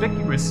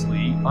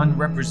 conspicuously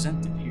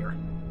unrepresented here.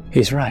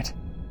 He's right.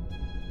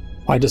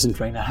 Why doesn't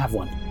Raynor have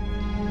one?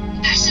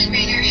 Asset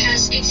Raynor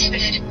has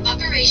exhibited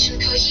Operation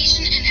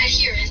Cohesion and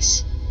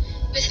Adherence.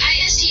 With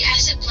ISD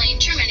asset plane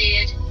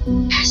terminated,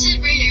 Asset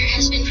Raynor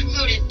has been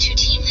promoted to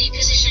team lead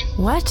position.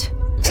 What?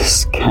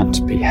 This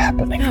can't be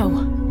happening.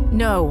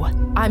 No,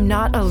 I'm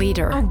not a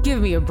leader. Oh, give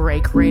me a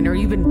break, Raynor.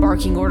 You've been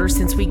barking orders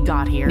since we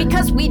got here.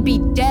 Because we'd be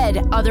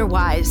dead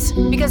otherwise.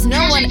 Because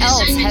no one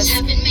else has... Assignments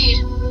have been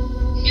made.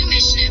 New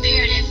mission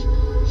imperative.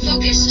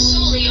 Focus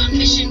solely on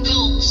mission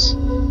goals.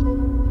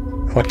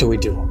 What do we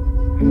do?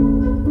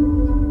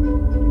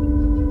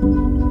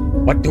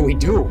 What do we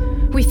do?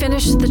 We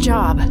finish the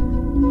job.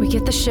 We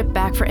get the ship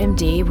back for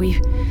MD. We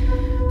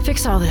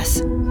fix all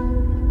this.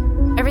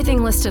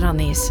 Everything listed on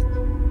these.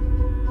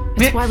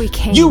 It's why we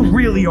came. You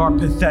really are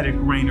pathetic,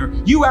 Raynor.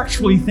 You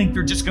actually think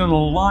they're just gonna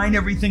line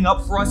everything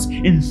up for us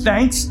in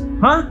thanks?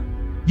 Huh?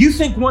 You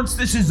think once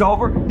this is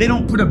over, they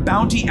don't put a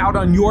bounty out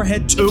on your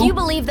head too? If you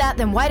believe that,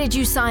 then why did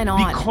you sign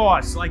on?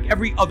 Because, like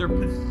every other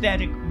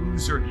pathetic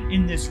loser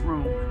in this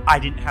room, I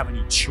didn't have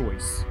any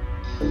choice.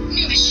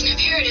 New mission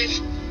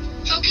imperative.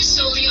 Focus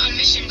solely on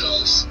mission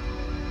goals.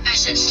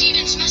 Asset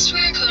Stevens must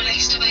wear a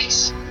codex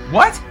device.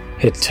 What?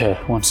 It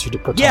wants you to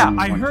put on... Yeah,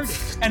 I heard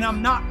it, and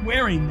I'm not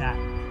wearing that.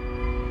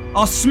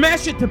 I'll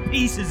smash it to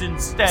pieces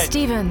instead.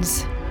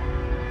 Stevens,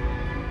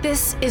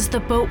 this is the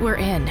boat we're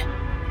in.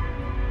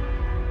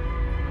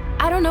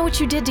 I don't know what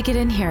you did to get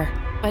in here,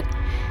 but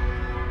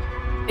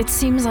it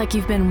seems like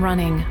you've been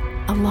running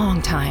a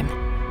long time.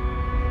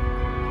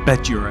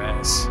 Bet your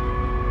ass.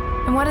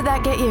 And what did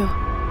that get you?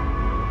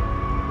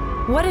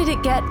 What did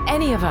it get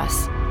any of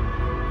us?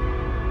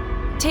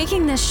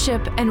 Taking this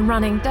ship and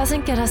running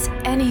doesn't get us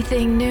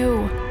anything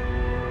new.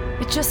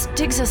 It just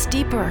digs us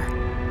deeper.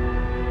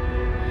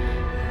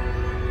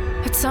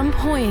 At some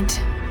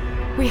point,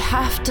 we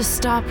have to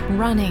stop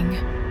running.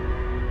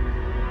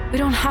 We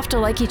don't have to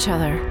like each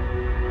other,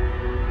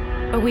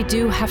 but we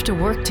do have to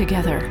work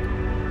together.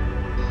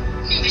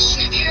 New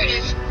mission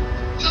imperative.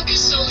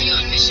 Focus solely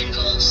on mission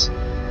goals.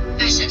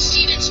 Asset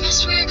Stevens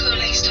must wear a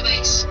Codex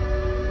device.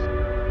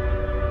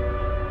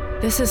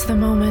 This is the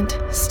moment,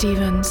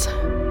 Stevens.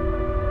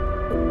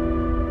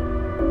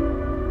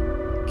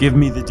 Give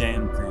me the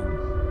damn thing.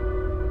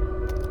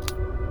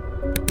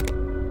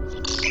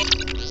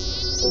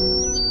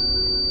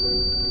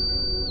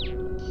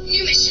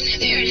 New mission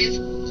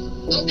imperative.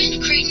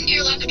 Open Creighton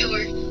airlock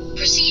door.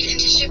 Proceed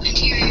into ship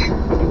interior.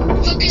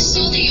 Focus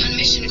solely on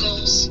mission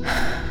goals.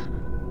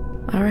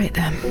 All right,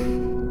 then.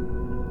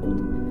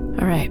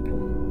 All right.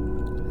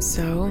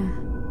 So,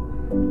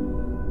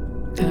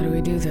 how do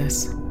we do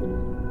this?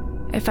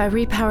 If I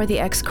repower the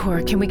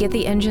X-Core, can we get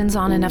the engines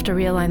on enough to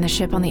realign the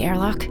ship on the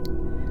airlock?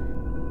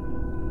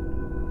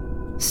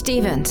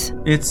 Stevens.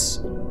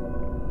 It's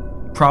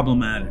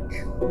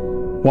problematic.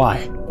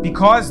 Why?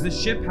 Because the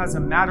ship has a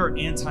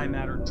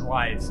matter-antimatter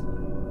drive.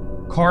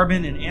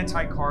 Carbon and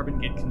anti-carbon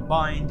get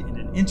combined in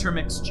an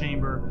intermix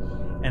chamber,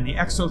 and the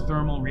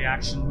exothermal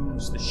reaction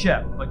moves the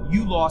ship. But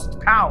you lost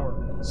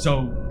power,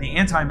 so the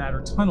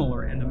antimatter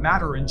tunneler and the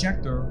matter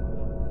injector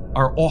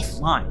are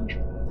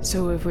offline.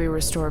 So if we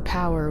restore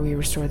power, we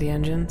restore the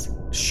engines?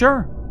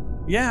 Sure.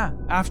 Yeah,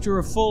 after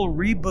a full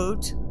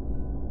reboot,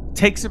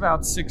 takes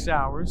about 6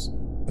 hours.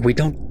 We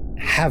don't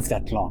have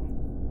that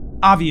long.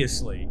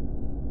 Obviously.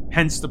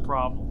 Hence the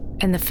problem.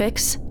 And the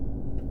fix?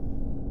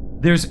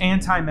 There's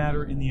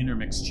antimatter in the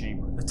intermix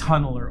chamber. The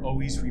tunneler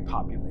always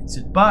repopulates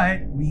it.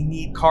 But we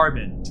need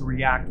carbon to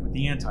react with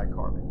the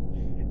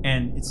anti-carbon.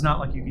 And it's not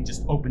like you can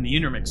just open the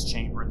intermix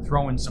chamber and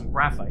throw in some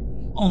graphite.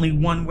 Only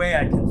one way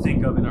I can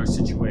think of in our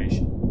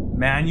situation.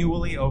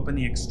 Manually open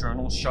the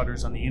external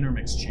shutters on the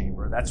intermix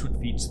chamber. That's what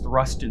feeds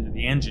thrust into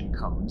the engine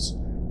cones.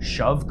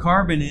 Shove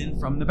carbon in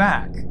from the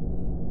back.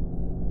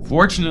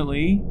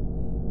 Fortunately,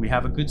 we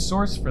have a good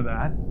source for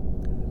that.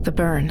 The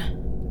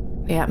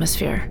burn. The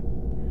atmosphere.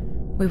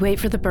 We wait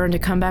for the burn to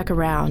come back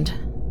around,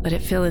 let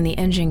it fill in the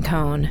engine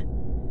cone,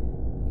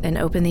 then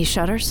open these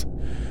shutters?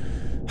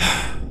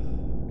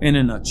 In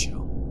a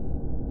nutshell.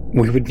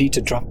 We would need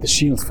to drop the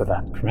shields for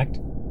that, correct?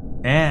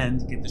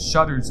 And get the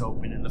shutters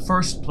open in the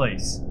first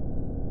place.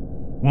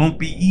 Won't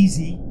be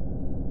easy.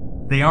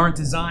 They aren't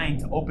designed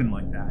to open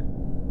like that.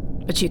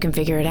 But you can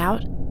figure it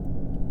out?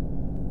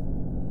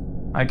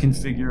 I can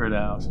figure it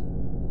out.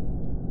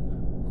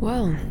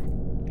 Well,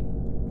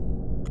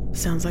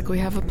 sounds like we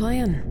have a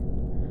plan.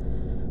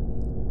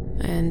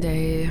 And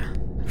a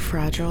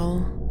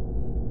fragile,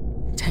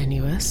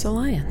 tenuous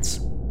alliance.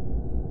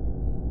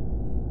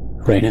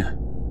 Raina.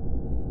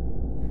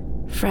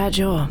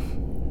 Fragile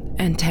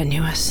and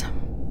tenuous.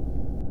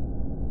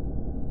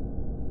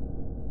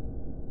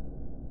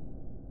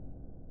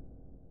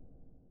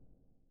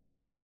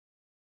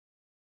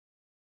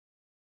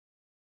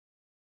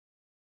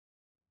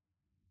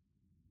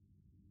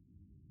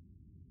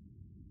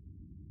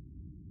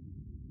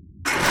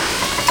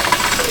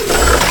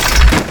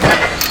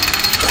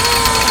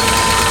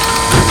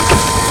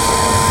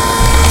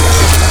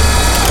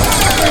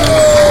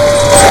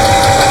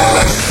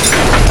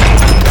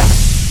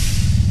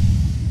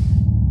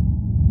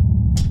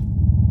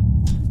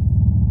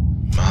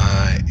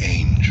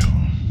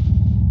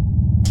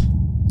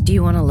 Do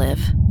you want to live?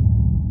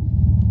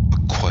 A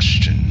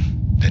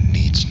question that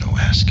needs no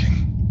asking.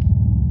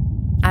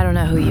 I don't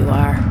know who you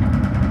are,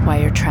 why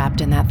you're trapped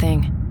in that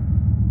thing,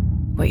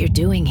 what you're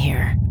doing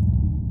here.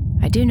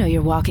 I do know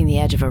you're walking the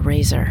edge of a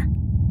razor,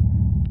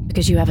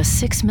 because you have a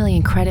 6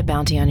 million credit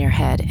bounty on your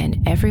head,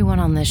 and everyone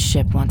on this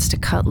ship wants to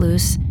cut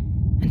loose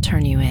and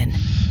turn you in.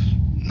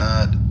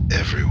 Not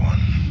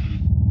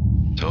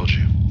everyone. Told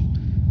you.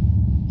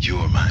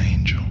 You're my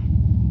angel.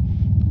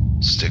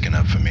 Sticking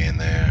up for me in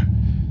there.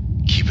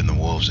 Keeping the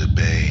wolves at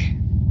bay.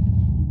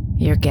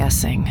 You're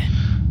guessing.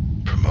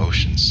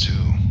 Promotions,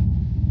 too.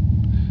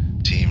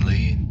 Team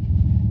lead.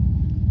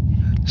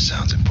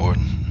 Sounds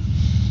important.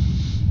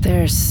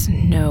 There's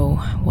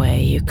no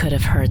way you could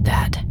have heard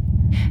that.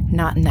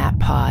 Not in that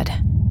pod.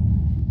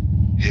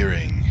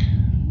 Hearing.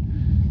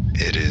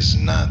 It is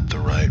not the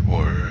right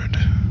word.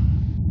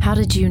 How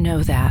did you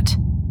know that?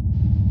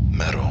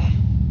 Metal.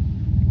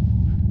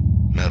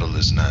 Metal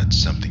is not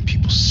something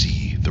people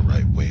see the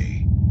right way.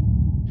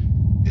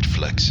 It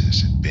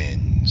flexes, it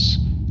bends,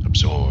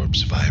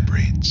 absorbs,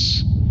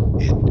 vibrates.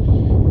 It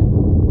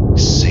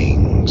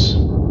sings.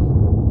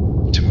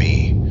 To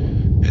me,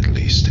 at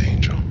least,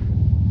 Angel.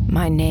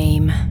 My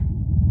name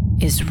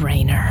is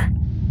Rainer.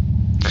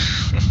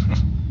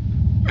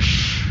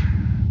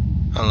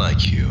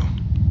 Unlike you,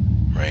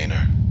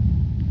 Rainer.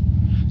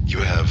 You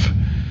have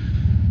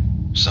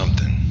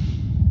something.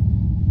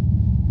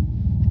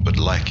 But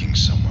liking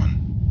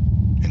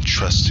someone and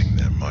trusting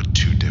them are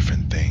two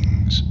different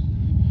things.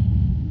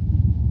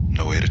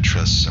 No way to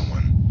trust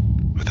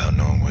someone without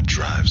knowing what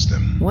drives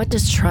them. What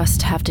does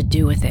trust have to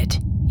do with it?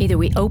 Either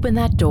we open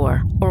that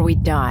door or we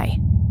die.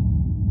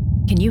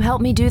 Can you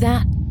help me do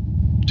that?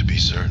 To be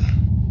certain,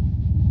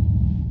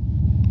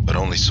 but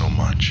only so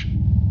much.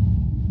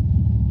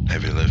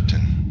 Heavy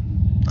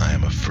lifting, I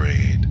am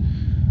afraid,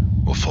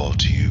 will fall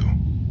to you.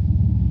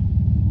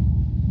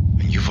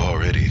 And you've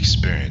already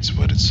experienced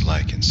what it's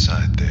like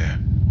inside there.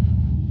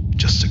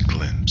 Just a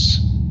glimpse.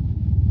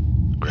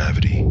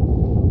 Gravity,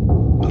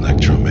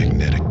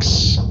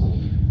 electromagnetics.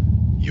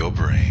 Your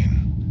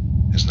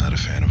brain is not a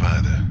fan of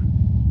either,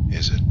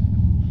 is it?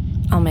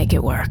 I'll make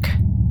it work.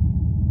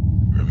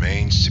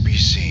 Remains to be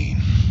seen.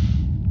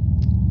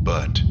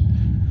 But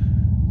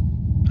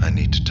I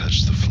need to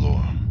touch the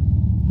floor.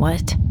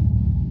 What?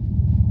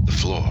 The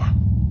floor.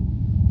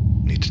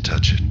 Need to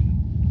touch it.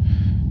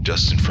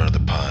 Just in front of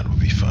the pod will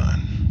be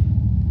fine.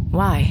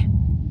 Why?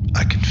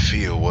 I can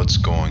feel what's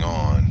going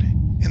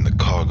on in the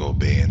cargo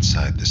bay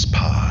inside this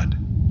pod.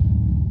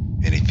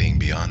 Anything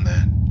beyond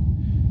that?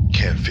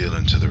 Can't feel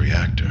into the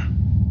reactor.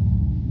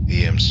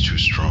 EM's too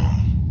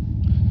strong.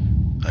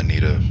 I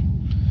need a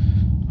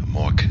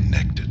more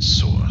connected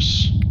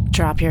source.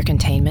 Drop your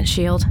containment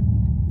shield?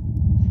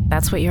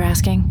 That's what you're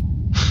asking?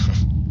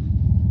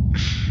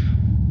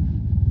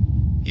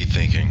 You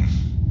thinking,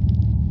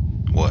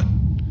 what?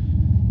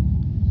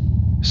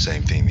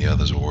 Same thing the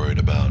others were worried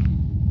about.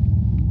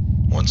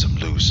 Once I'm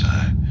loose,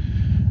 I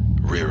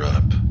rear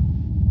up,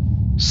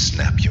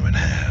 snap you in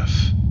half.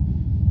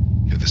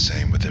 Do the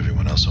same with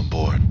everyone else on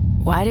board.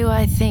 Why do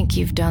I think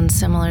you've done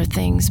similar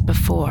things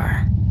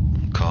before?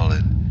 Call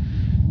it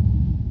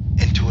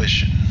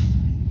intuition.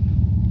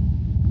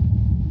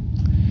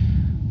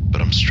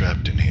 But I'm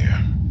strapped in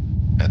here,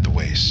 at the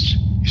waist,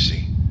 you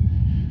see.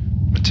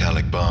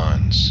 Metallic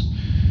bonds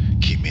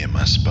keep me in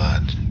my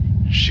spot,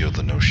 shield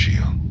or no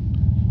shield.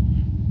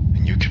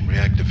 And you can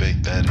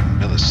reactivate that in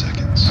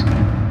milliseconds.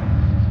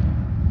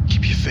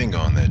 Keep your finger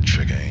on that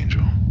trigger,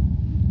 Angel.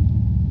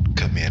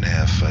 Cut me in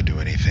half if I do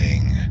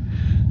anything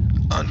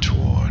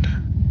untoward.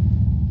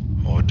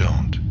 Or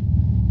don't.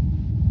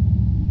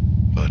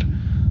 But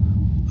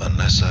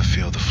unless I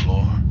feel the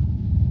floor,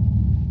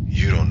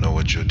 you don't know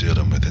what you're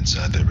dealing with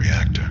inside that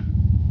reactor.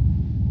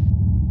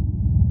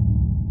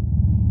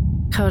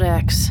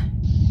 Codex.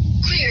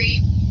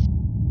 Query.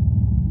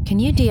 Can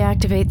you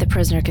deactivate the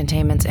prisoner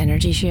containment's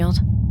energy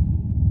shield?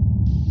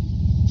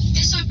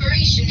 This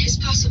operation is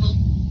possible.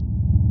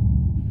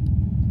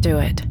 Do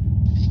it.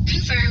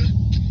 Confirm.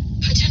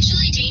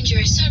 Potentially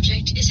dangerous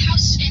subject is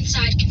housed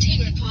inside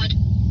containment pod.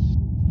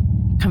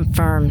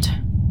 Confirmed.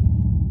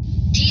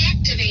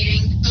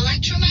 Deactivating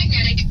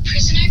electromagnetic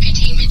prisoner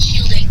containment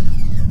shielding.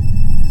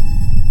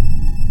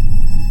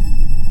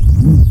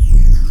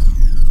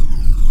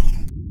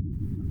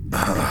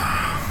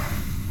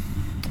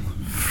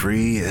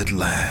 Free at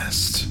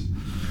last.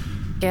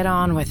 Get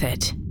on with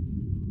it.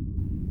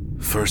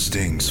 First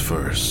things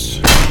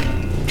first.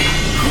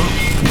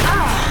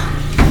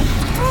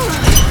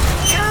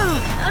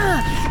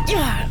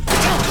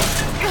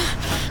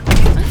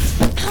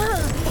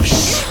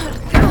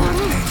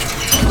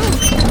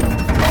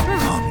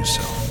 Calm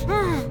yourself.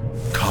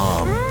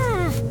 Calm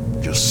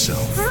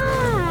yourself.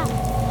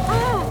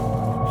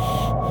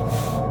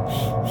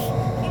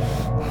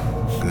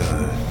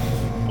 Good.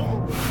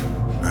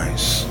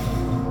 Nice.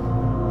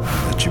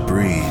 Let you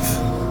breathe.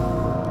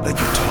 Let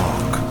you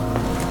talk.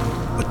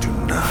 But do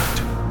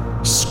not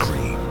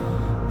scream.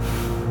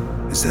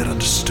 Is that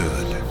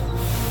understood?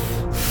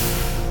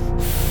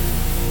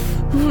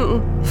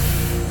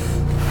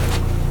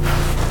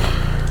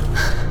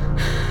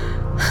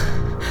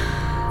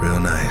 Real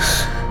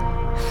nice.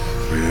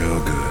 Real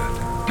good.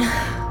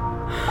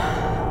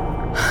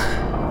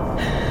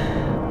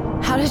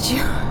 How did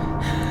you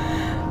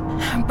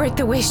break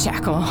the waist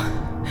shackle?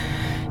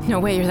 No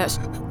way you're that...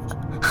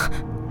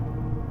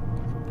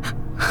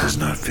 Does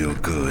not feel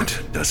good,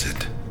 does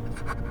it?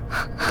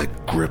 That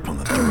grip on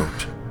the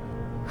throat.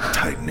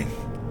 Tightening.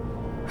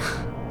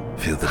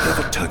 Feel the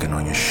devil tugging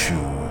on your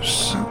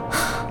shoes.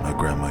 My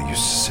grandma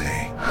used to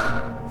say.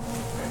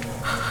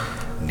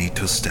 Need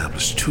to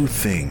establish two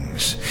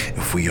things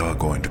if we are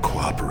going to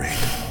cooperate.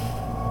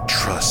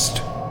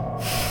 Trust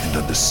and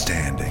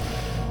understanding.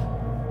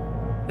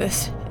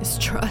 This is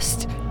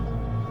trust.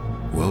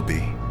 Will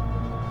be.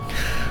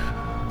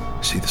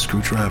 See the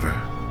screwdriver?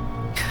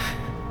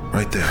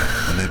 Right there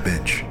on that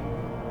bench.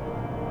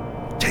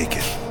 Take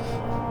it.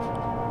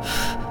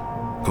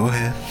 Go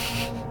ahead.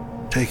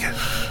 Take it.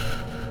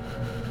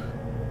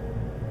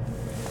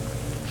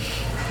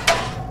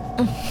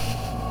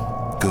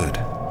 Good.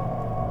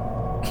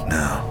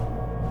 Now,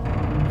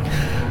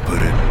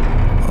 put it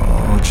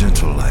all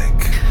gentle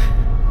like,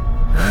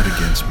 right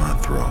against my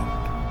throat.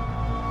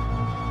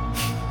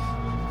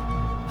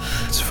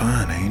 It's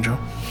fine, Angel.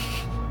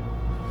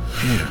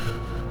 Here.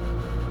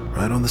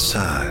 Right on the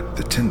side,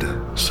 the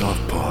tender,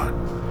 soft part.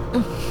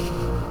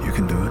 You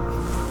can do it.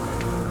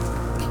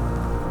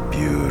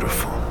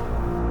 Beautiful.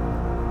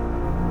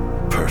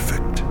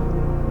 Perfect.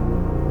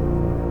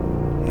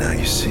 Now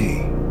you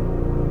see,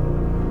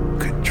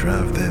 could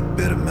drive that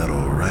bit of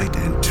metal right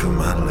into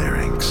my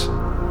larynx.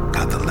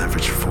 Got the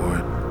leverage for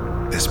it,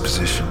 this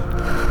position.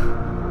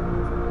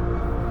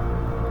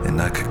 And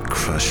I could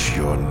crush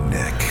your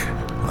neck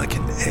like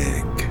an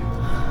egg.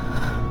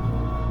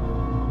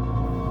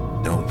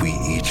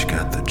 each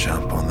got the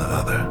jump on the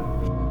other.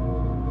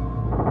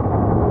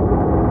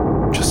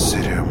 Just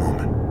sit here a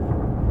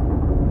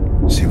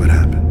moment. See what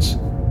happens.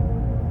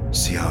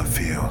 See how it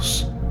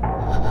feels.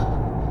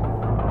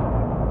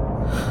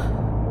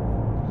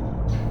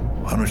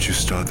 Why don't you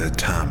start that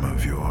timer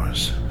of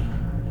yours?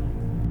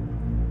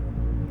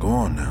 Go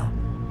on now.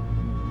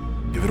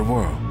 Give it a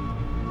whirl.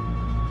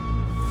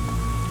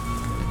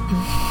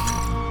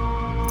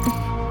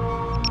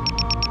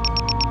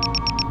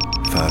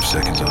 Five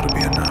seconds ought to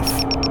be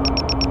enough.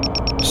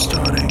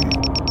 Starting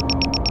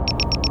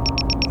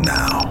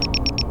now.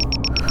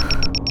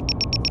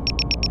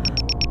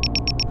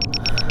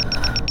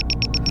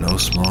 No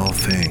small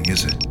thing,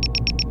 is it?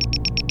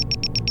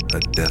 A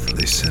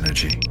deathly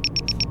synergy.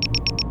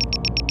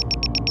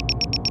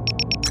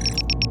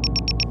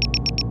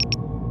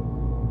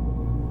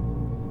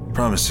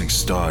 Promising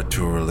start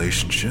to a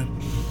relationship.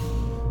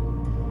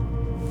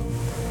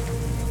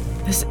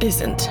 This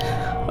isn't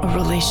a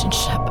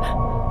relationship.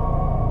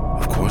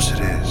 Of course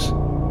it is.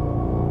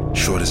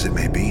 Short as it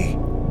may be.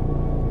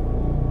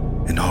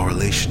 And all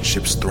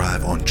relationships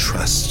thrive on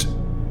trust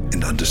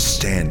and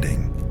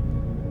understanding.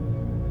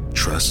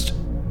 Trust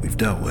we've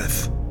dealt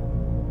with.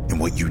 And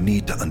what you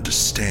need to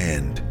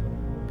understand,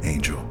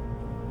 Angel,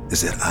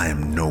 is that I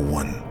am no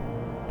one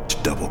to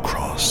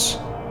double-cross.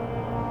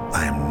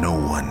 I am no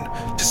one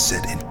to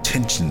set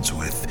intentions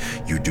with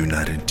you do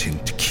not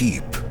intend to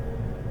keep.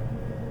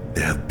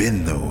 There have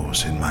been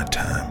those in my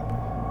time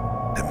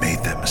that made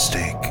that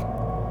mistake.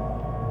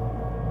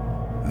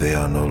 They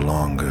are no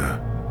longer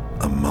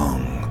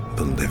among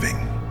the living.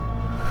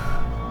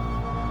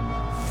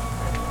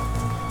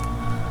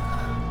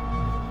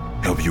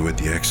 Help you with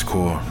the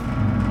X-Core.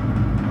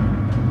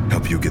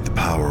 Help you get the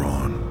power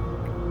on.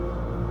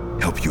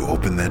 Help you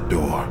open that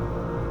door.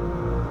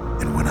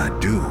 And when I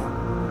do,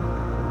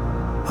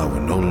 I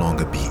will no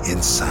longer be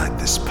inside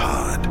this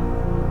pod.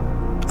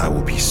 I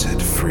will be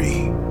set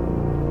free.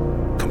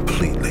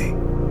 Completely.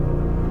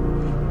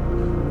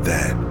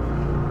 That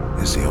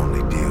is the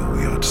only deal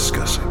we are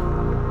discussing.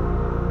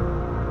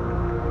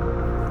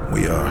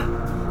 We are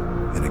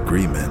in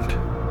agreement,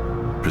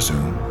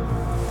 presume?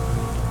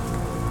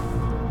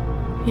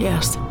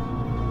 Yes.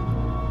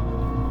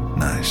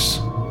 Nice.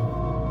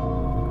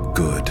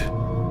 Good.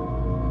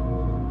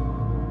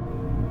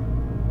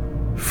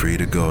 Free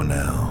to go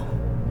now.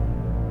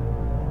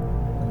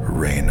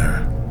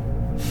 Rainer.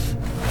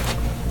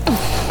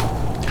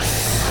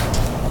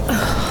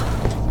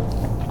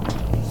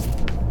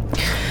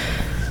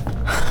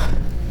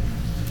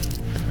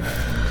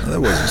 That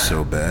wasn't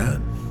so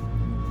bad,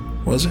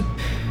 was it?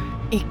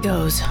 It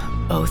goes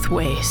both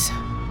ways.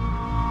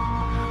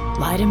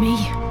 Lie to me,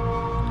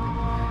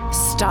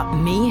 stop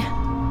me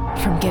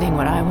from getting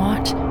what I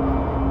want,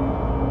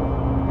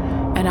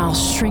 and I'll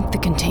shrink the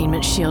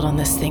containment shield on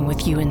this thing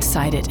with you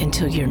inside it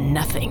until you're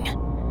nothing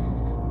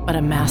but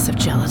a mass of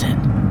gelatin.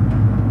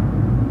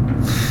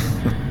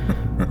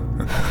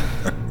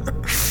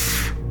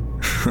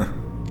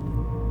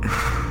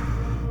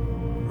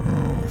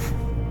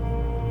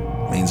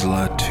 Means a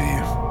lot to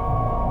you.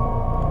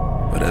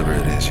 Whatever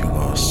it is you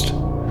lost.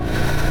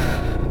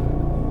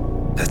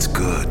 That's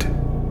good.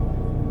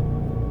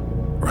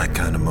 Right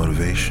kind of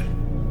motivation.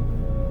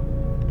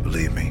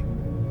 Believe me.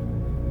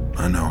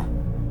 I know.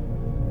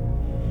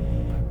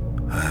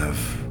 I have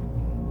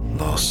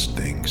lost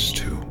things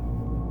too.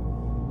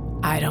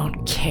 I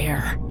don't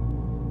care.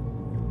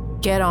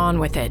 Get on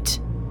with it.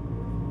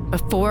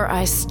 Before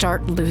I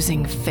start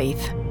losing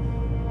faith.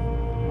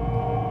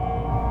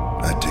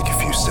 I take a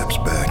few steps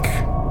back.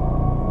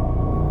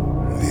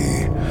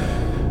 The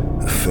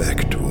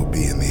effect will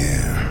be in the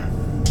air.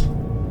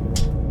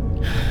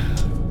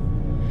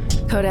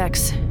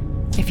 Codex,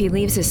 if he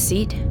leaves his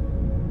seat,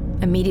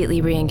 immediately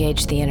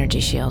re-engage the energy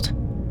shield.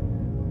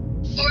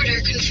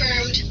 Order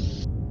confirmed.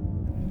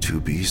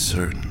 To be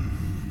certain.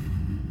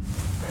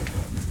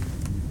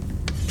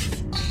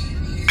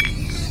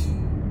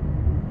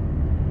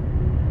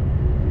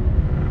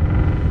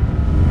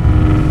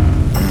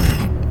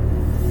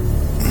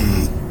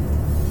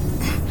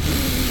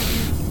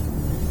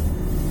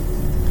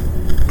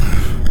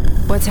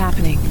 What's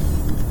happening?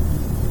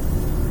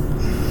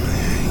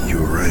 You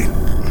were right.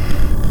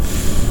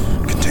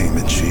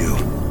 Containment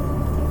shield.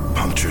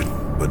 Punctured,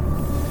 but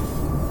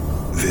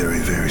very,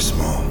 very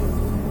small.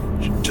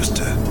 Just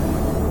a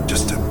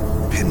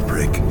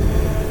pinprick.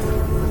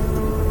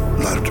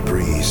 A lot of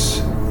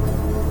debris.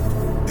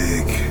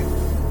 Big,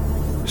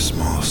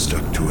 small,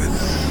 stuck to it.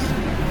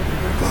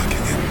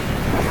 Blocking it.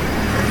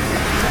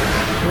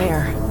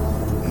 Where?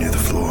 Near the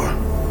floor.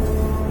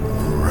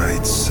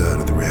 Right side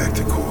of the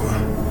reactor core.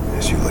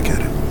 As you look at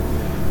it,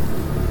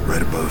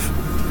 right above.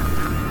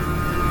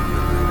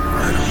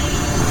 Right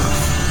above.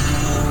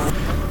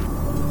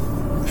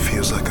 It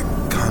feels like a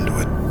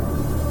conduit.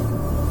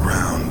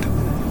 Round.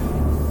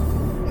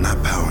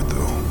 Not powered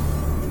though.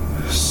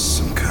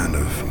 Some kind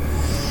of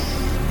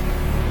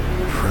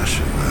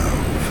pressure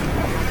valve.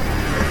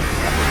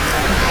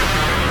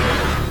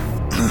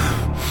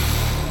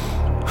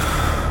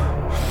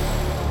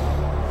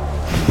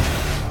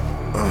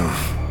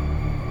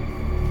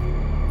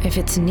 If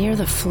it's near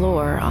the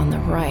floor on the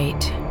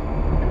right,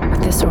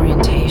 with this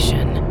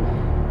orientation,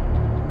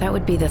 that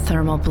would be the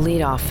thermal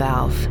bleed-off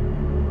valve.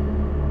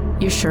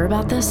 You sure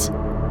about this?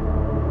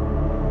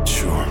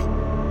 Sure.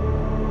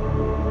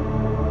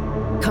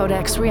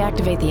 Codex,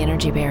 reactivate the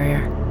energy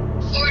barrier.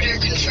 Order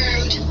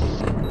confirmed.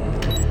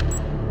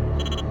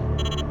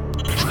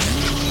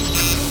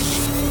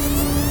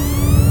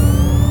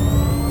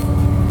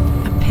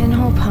 A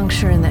pinhole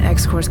puncture in the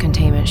X-Core's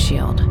containment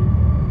shield,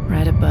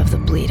 right above the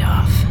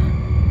bleed-off.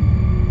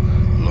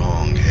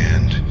 Long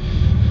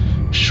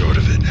and short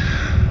of it.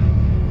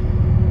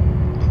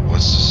 But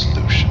what's the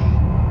solution?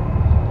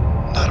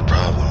 A lot of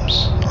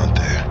problems, aren't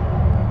there?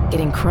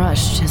 Getting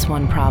crushed is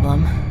one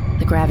problem.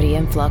 The gravity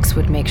influx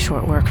would make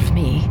short work of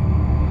me.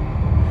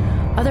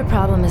 Other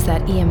problem is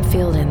that EM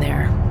field in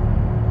there.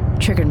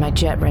 Triggered my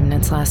jet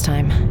remnants last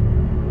time.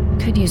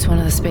 Could use one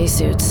of the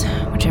spacesuits,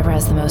 whichever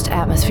has the most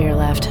atmosphere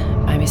left.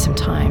 Buy me some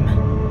time.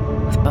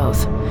 With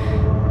both.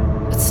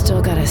 But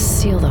still gotta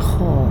seal the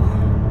hole.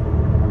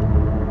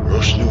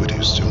 Roche knew what he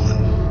was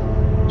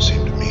doing.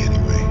 Seemed to me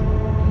anyway.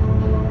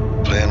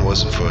 Plan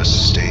wasn't for us to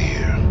stay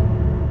here.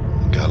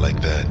 A guy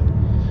like that,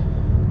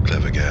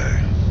 clever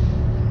guy,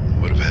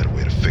 would have had a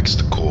way to fix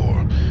the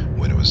core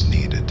when it was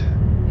needed.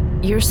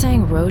 You're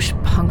saying Roche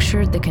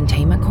punctured the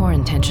containment core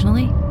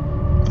intentionally?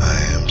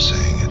 I am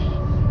saying it.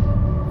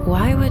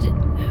 Why would...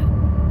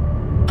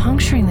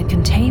 puncturing the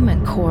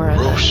containment core of...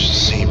 Roche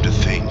seemed to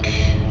think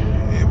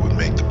it would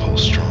make the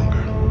pulse stronger.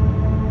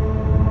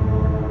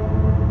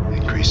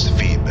 Increase the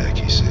feedback,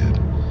 he said.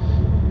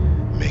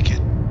 Make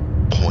it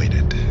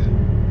pointed.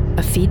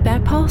 A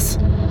feedback pulse?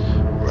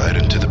 Right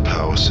into the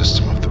power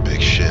system of the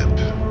big ship,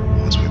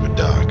 once we were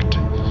docked.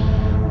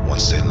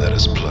 Once they let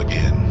us plug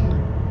in.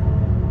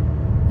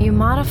 You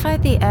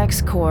modified the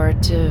X-Core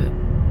to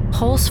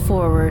pulse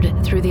forward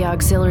through the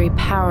auxiliary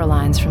power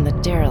lines from the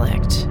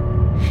derelict.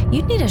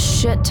 You'd need a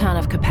shit ton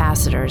of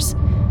capacitors,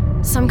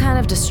 some kind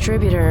of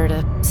distributor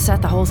to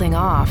set the whole thing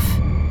off,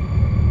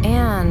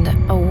 and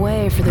a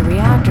way for the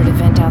reactor to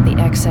vent out the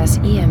excess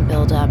EM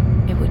buildup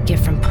it would get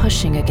from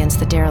pushing against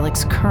the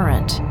derelict's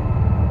current.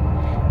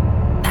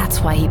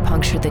 That's why he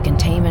punctured the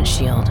containment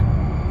shield,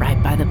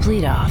 right by the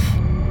bleed-off.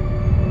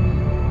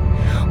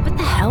 What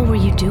the hell were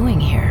you doing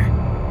here?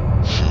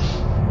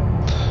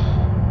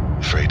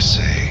 Afraid to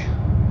say.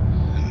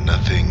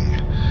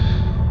 Nothing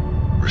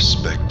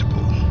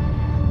respectable.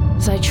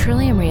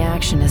 Zytrillium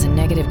reaction is a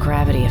negative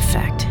gravity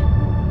effect.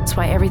 That's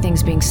why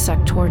everything's being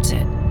sucked towards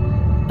it.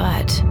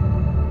 But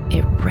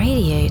it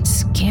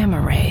radiates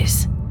gamma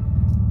rays.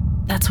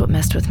 That's what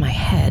messed with my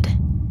head.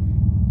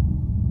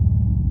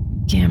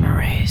 Gamma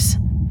rays.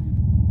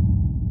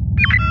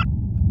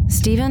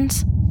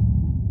 Stevens?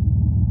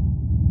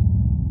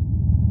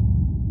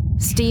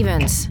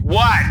 Stevens.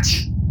 What?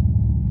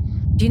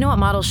 Do you know what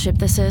model ship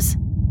this is?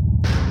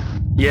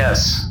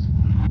 Yes.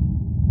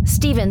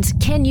 Stevens,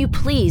 can you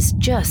please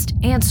just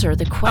answer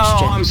the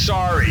question? Oh, I'm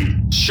sorry.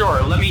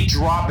 Sure, let me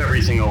drop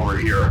everything over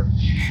here.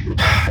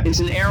 It's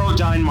an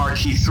Aerodyne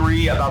Marquis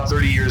III, about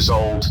 30 years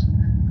old.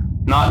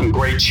 Not in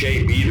great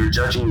shape either,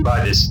 judging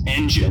by this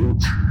engine,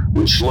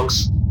 which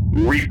looks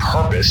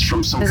repurposed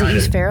from some Does kind it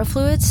use of...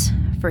 ferrofluids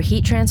for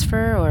heat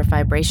transfer or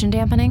vibration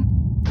dampening?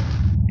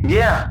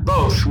 Yeah,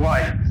 both.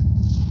 Why?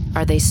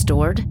 Are they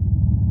stored?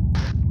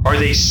 Are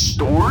they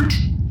stored?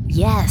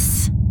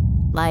 Yes.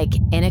 Like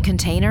in a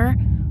container?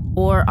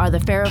 Or are the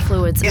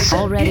ferrofluids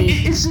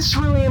already... Is this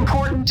really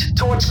important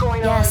to what's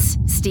going on? Yes,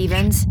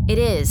 Stevens, it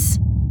is.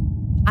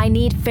 I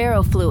need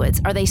ferrofluids.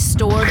 Are they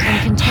stored in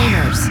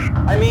containers?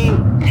 I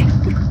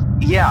mean,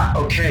 yeah,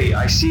 okay,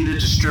 I see the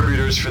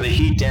distributors for the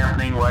heat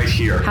dampening right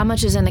here. How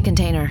much is in the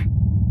container?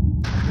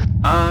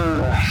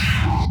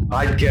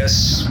 I'd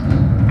guess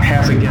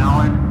half a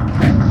gallon.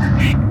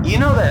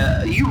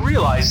 You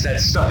realize that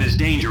stuff is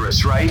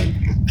dangerous, right?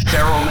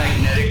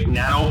 Ferromagnetic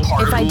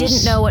nanoparticles. If I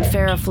didn't know what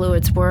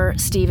ferrofluids were,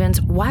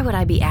 Stevens, why would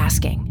I be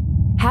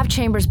asking? Have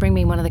Chambers bring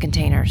me one of the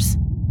containers.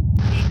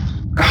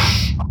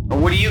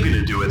 What are you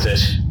gonna do with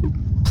it?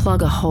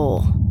 Plug a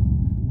hole.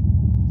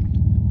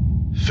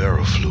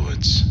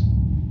 Ferrofluids.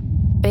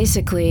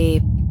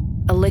 Basically,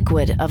 a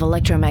liquid of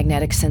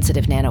electromagnetic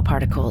sensitive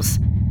nanoparticles.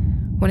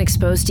 When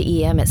exposed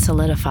to EM, it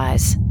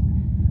solidifies.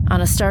 On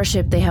a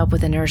starship, they help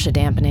with inertia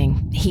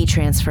dampening, heat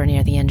transfer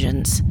near the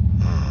engines.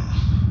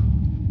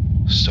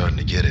 Starting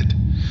to get it.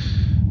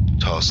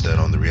 Toss that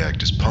on the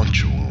reactor's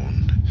puncture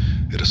wound.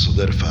 It'll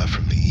solidify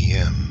from the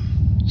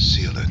EM.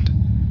 Seal it.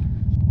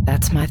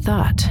 That's my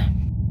thought.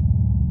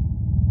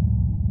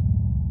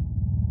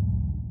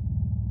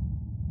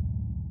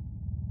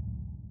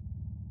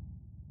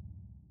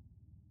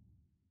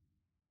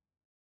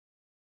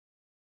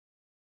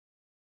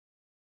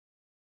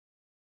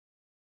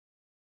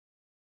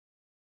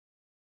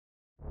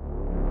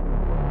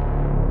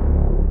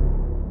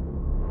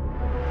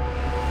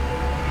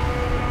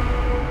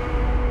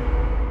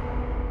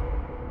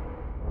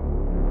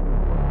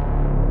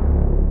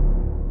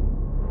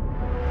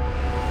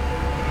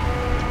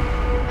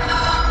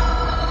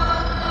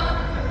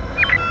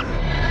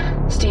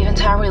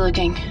 How are we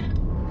looking?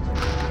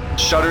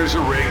 Shutters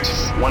are rigged.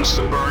 Once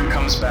the burn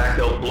comes back,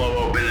 they'll blow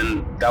open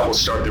and that will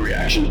start the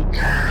reaction.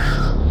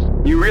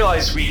 You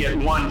realize we get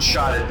one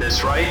shot at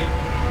this, right?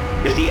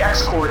 If the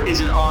X-core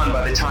isn't on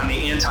by the time the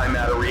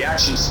antimatter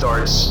reaction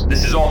starts,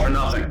 this is all for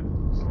nothing.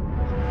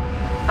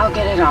 I'll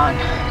get it on.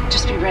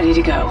 Just be ready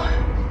to go.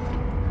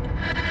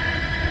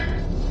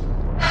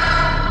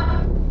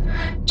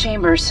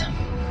 Chambers,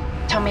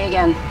 tell me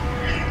again.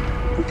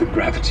 The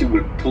gravity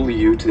will pull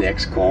you to the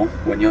X-core.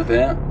 When you're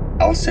there,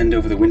 I'll send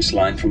over the winch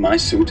line from my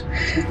suit.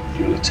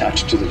 You'll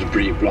attach to the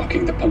debris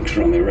blocking the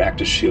puncture on the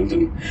reactor shield,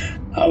 and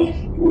I'll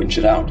winch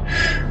it out.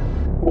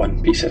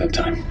 One piece at a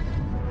time.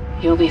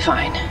 You'll be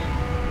fine.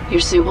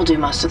 Your suit will do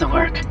most of the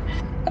work.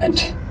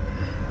 And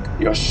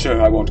you're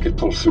sure I won't get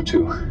pulled through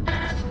too?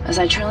 The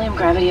Zytrillium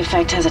gravity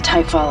effect has a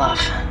tight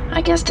fall-off.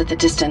 I guessed at the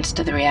distance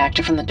to the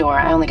reactor from the door.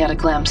 I only got a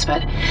glimpse,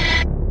 but...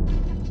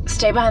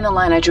 Stay behind the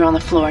line I drew on the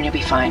floor and you'll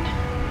be fine.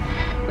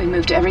 We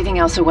moved everything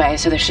else away,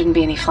 so there shouldn't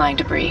be any flying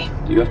debris.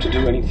 Do you have to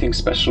do anything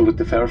special with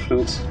the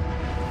ferrofluids?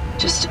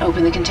 Just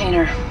open the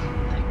container.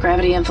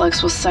 Gravity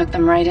influx will suck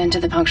them right into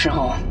the puncture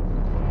hole.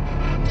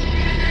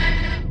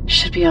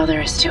 Should be all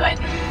there is to it.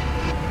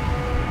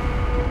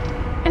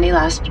 Any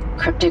last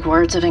cryptic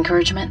words of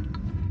encouragement?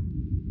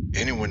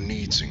 Anyone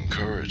needs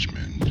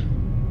encouragement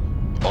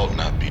ought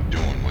not be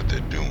doing what they're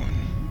doing.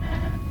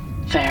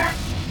 Fair.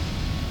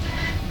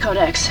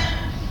 Codex.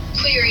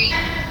 Query.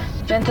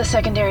 Vent the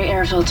secondary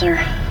air filter.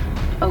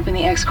 Open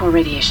the X-core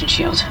radiation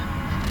shield.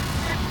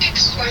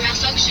 X-core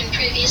malfunction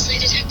previously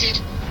detected.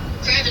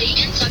 Gravity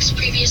influx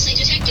previously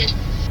detected.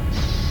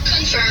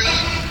 Confirm.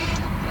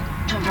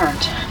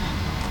 Confirmed.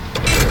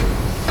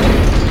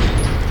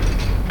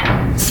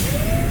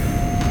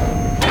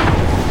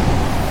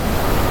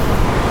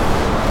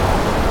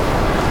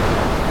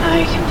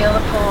 I can feel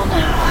the pull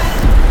now.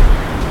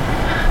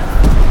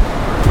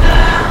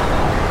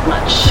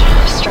 Much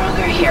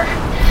stronger here.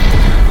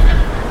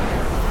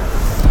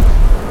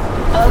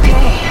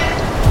 Okay.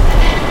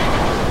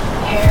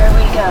 Here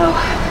we go.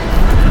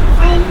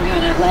 I'm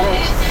gonna let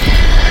it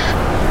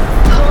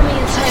pull me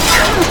inside.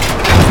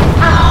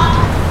 Ow!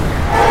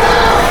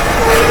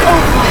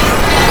 Oh boy.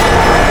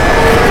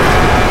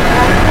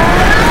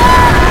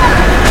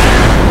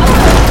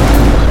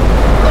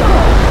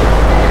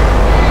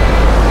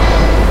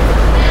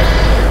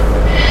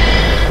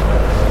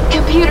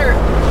 Computer,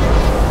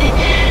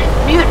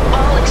 mute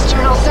all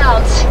external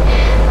sounds.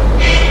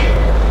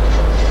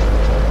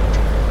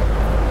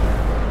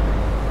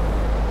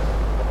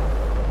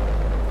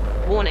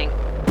 Warning.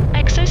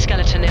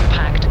 Exoskeleton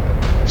impact.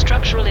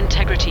 Structural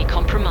integrity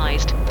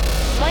compromised.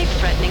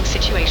 Life-threatening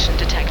situation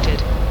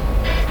detected.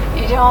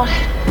 You don't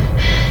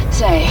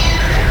say.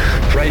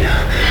 Raina,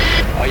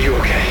 are you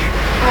okay?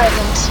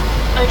 Present.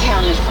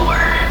 Accounted for.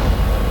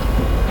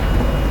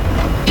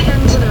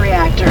 Into the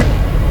reactor.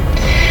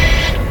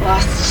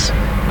 Lost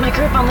my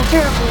grip on the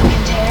ferrofluid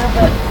container,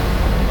 but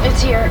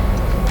it's here.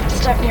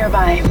 Stuck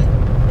nearby.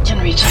 Can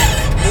reach it.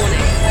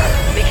 Warning.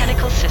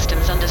 Mechanical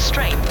systems under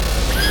strain.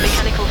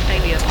 Mechanical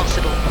failure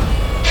possible.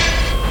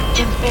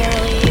 Can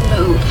barely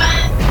move.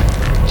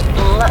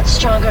 A lot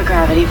stronger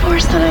gravity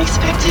force than I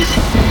expected.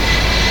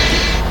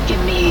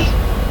 Give me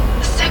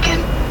a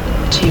second,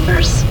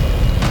 Chambers.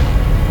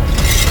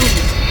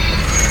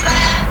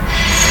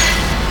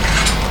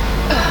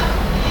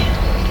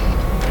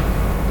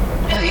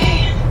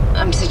 Okay,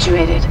 I'm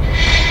situated.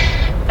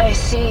 I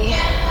see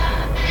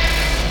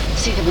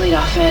the bleed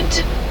off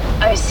vent.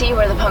 I see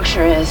where the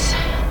puncture is.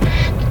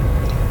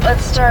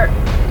 Let's start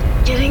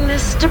getting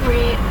this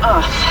debris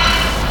off.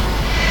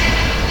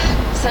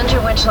 Send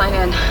your winch line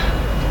in.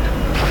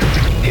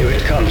 Here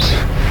it comes.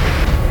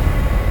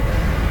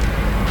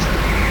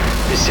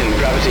 It's in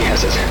gravity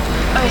hazard.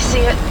 I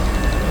see it.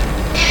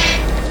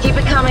 Keep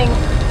it coming.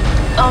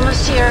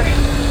 Almost here.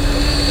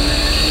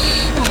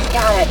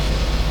 Got it.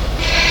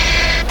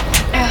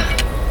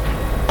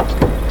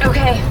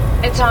 Okay,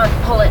 it's on.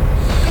 Pull it.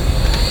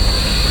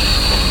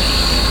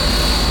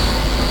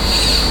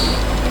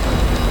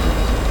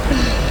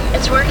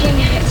 It's working.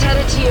 It's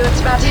headed to you.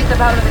 It's about to hit the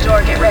bottom of the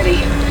door. Get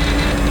ready.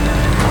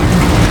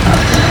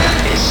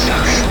 It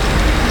sucks.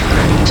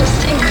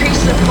 Just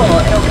increase the pull.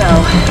 It'll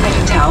go. I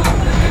can tell.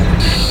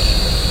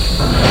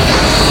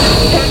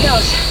 There it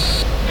goes.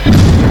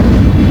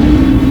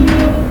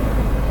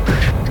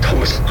 It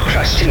almost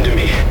crashed into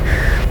me.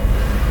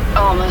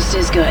 Almost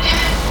as good.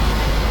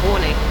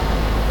 Warning.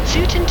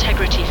 Suit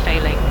integrity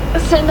failing.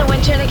 Send the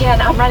winch in again.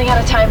 I'm running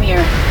out of time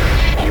here.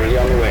 Already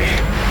on the way.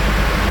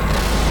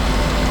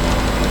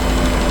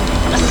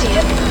 I see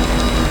it.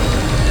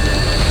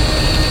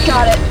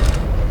 Got it.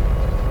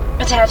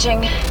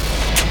 Attaching.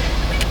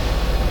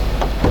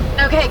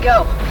 Okay,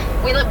 go.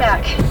 Wheel it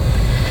back.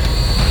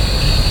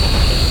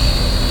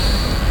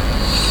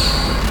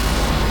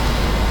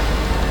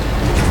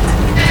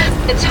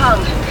 It's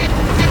hung.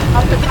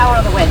 Off the power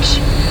on the winch.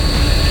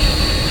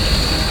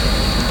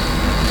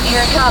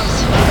 Here it comes.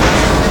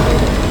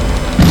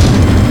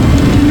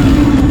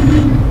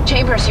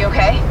 Chambers, you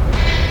okay?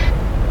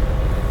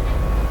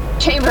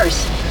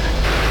 Chambers.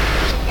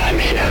 I'm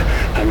here.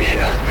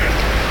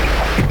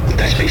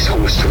 These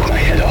almost took my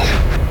head off.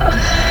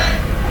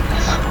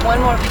 One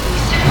more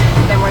piece,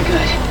 then we're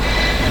good.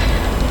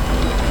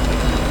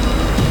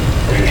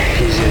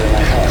 Easier than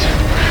I thought.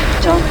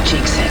 Don't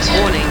jinx it.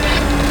 Warning.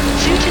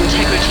 Suit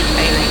integrity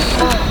failing.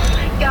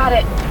 Got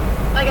it.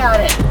 I got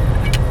it.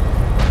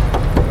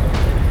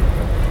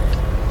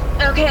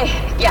 Okay,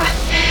 yeah.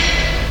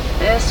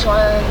 This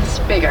one's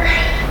bigger.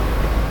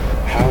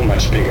 How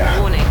much bigger?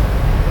 Warning.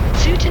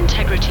 Suit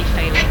integrity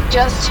failing.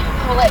 Just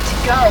let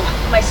go.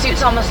 My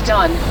suit's almost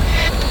done.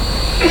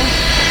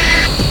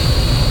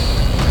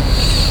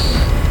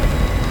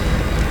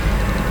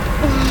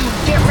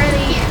 Get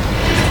ready.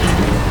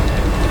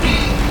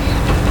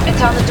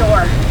 It's on the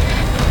door.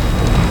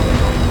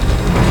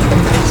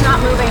 It's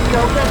not moving.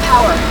 Go for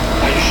power.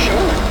 Are you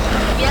sure?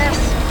 Yes,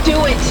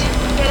 do it.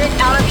 Get it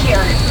out of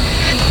here.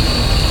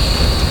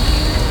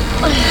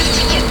 I have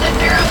to get that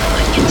barrel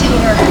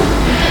container.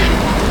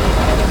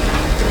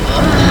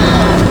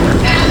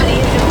 Gravity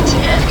is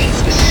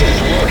intense. This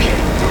isn't working.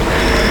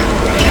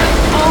 Can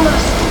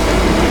almost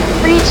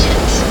reach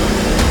it.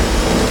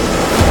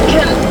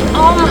 Can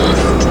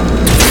almost.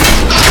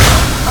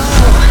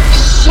 Oh,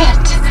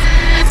 shit.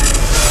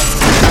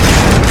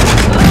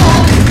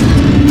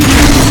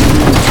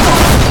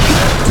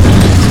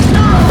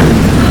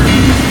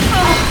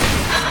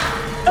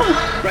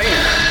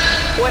 Raina!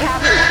 What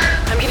happened?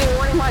 I'm getting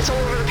warning lights all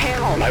over the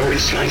panel. My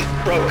windscreen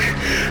broke.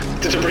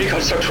 The debris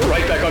got sucked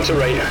right back onto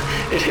Raina.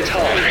 It hit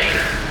hard.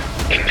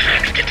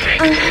 Impact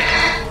detected.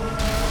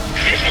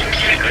 Suit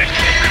integrity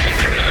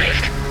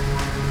compromised.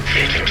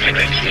 Suit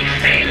integrity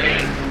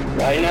failing.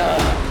 Raina!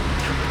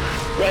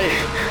 Ray!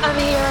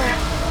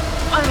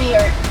 I'm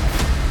here.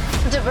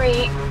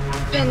 Debris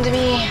pinned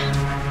me.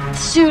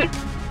 Suit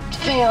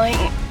failing.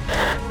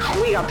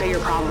 We got bigger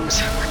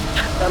problems.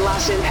 That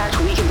last impact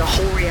weakened the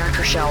whole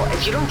reactor shell.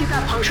 If you don't get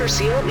that puncture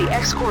sealed, the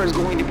X-core is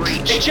going to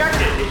breach. Eject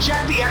it!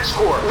 Eject the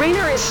X-core!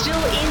 Raynor is still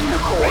in the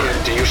core.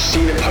 Raina, do you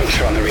see the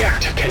puncture on the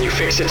reactor? Can you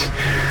fix it?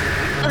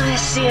 I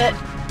see it.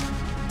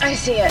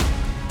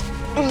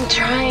 I'm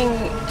trying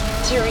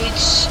to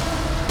reach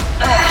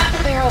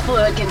barrel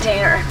fluid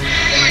container.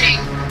 Warning.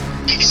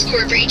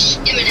 X-core breach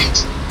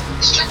imminent.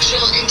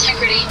 Structural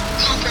integrity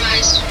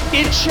compromised.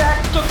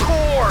 Eject the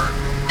core!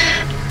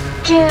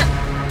 Can't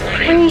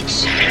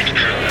reach.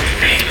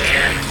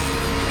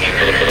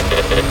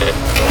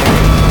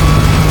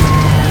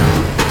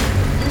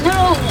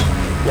 No!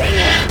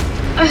 Raina!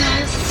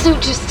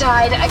 Suit just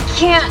died. I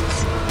can't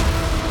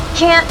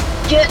get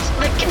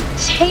the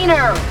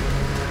container.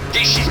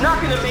 She's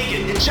not gonna make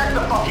it. Eject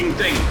the fucking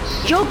thing.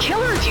 You'll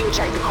kill her if you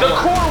eject the core. The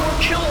core will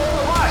kill all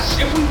of us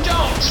if we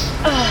don't.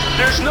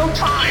 There's no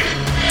time.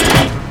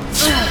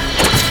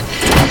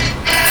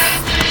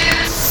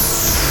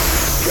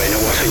 Raina,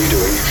 what are you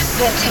doing?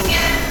 Venting.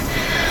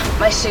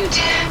 My suit.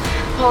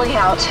 Pulling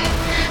out.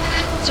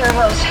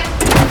 Servos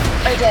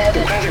are dead.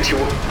 The gravity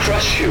will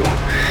crush you.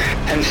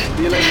 And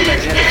the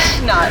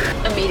electromagnetics. Not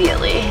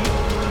immediately.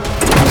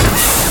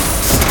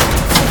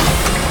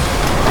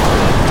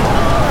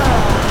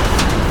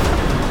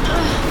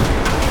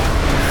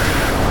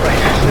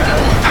 Raina, no.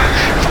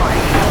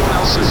 Fine. No one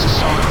else is a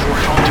solid core.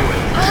 Don't do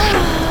it.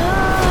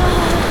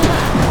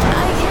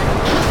 I can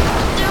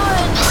do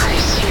it.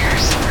 Please,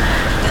 years.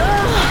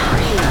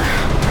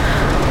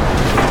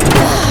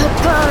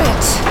 Got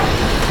it.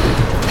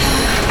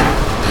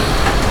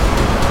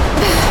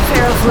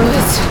 Feral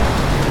fluids.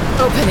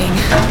 Opening.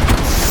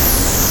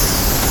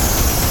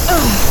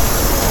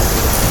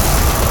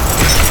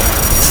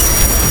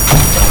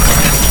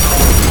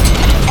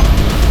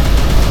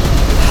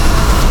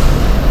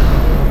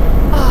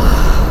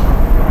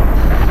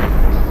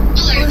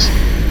 Alert.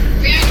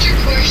 Reactor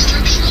core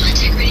structural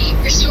integrity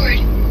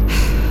restored.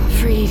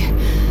 Freed.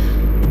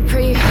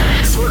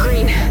 We're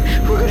green.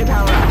 We're good to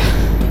power up.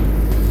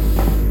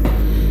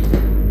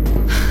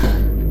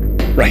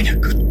 Raina,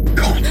 good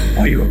God.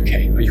 Are you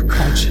okay? Are you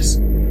conscious?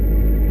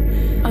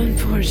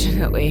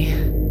 Unfortunately.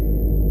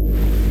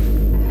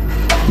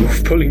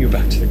 We're pulling you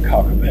back to the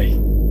cargo bay.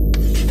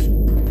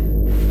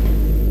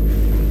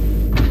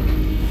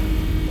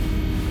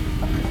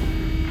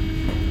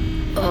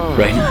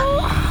 Raina?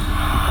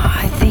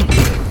 I think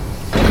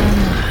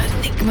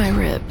my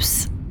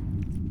ribs.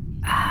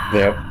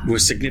 There were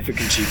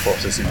significant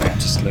G-forces and we have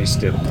to stay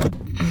still.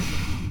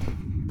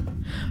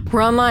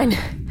 We're online.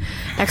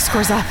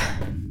 X-core's up.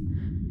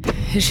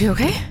 Is she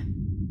okay?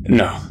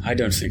 No, I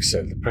don't think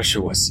so. The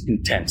pressure was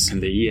intense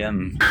and the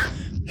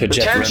jet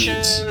Attention,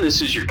 remnants.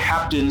 this is your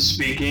captain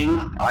speaking.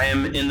 I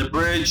am in the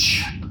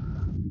bridge.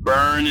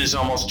 Burn is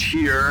almost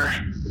here.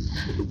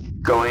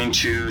 Going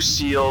to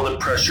seal the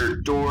pressure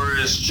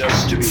doors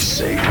just to be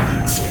safe.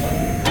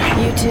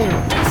 You too.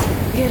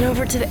 Get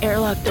over to the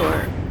airlock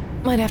door.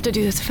 Might have to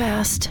do this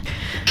fast.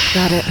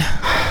 Got it.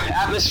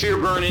 Atmosphere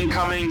burn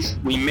incoming.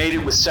 We made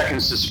it with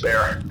seconds to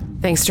spare.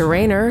 Thanks to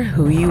Raynor,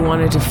 who you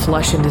wanted to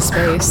flush into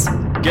space.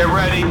 Get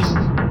ready.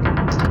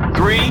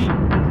 3,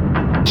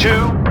 2,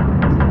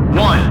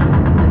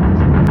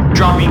 1.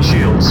 Dropping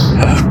shields.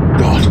 Oh,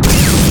 God.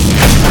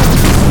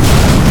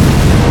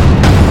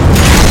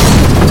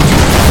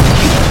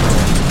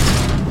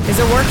 Is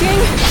it working?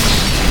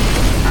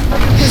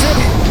 Is it?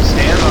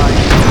 Stand by.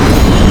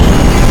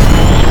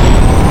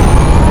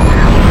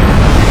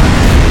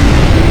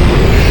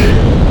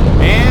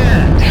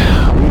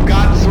 And we've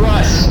got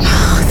thrust.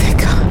 Oh, thank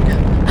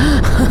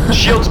God.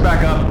 Shields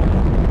back up.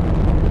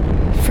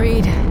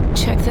 Freed,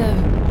 check the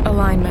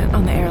alignment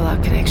on the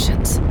airlock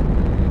connections.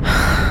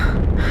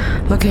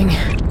 Looking.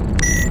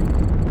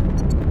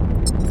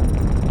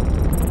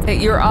 Hey,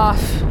 you're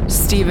off,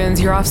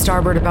 Stevens. You're off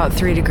starboard about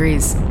 3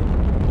 degrees.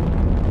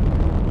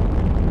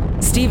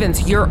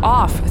 Stevens, you're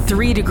off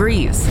 3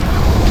 degrees. Stevens?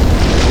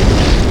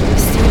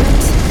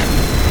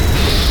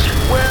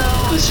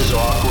 Well, this is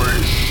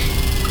awkward.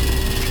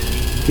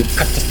 You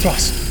cut the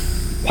thrust.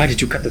 Why did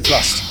you cut the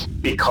thrust?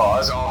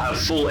 Because I'll have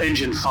full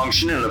engine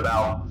function in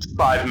about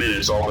 5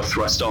 minutes, all the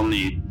thrust I'll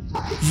need.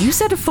 You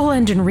said a full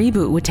engine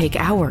reboot would take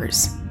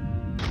hours.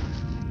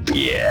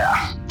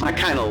 Yeah, I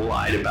kind of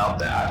lied about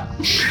that.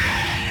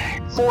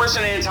 Force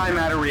and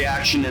antimatter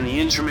reaction in the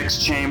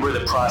intermix chamber,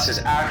 the process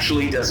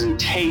actually doesn't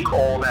take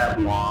all that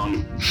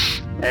long.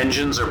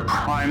 Engines are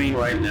priming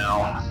right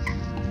now.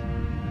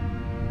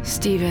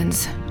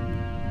 Stevens,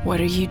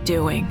 what are you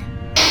doing?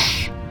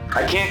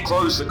 I can't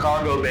close the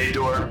cargo bay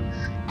door.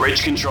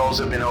 Bridge controls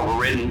have been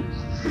overridden.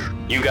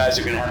 You guys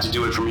are gonna have to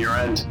do it from your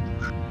end.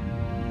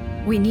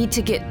 We need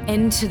to get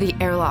into the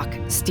airlock,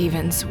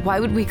 Stevens. Why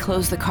would we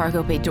close the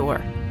cargo bay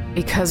door?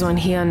 Because when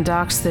he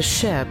undocks the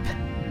ship,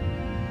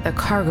 the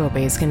cargo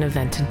bay is gonna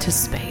vent into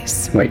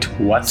space. Wait,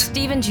 what?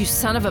 Stevens, you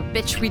son of a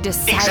bitch, we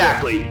decided.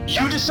 Exactly.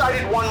 You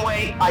decided one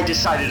way, I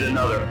decided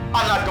another.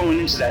 I'm not going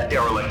into that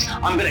derelict.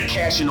 I'm gonna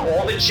cash in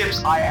all the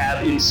chips I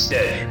have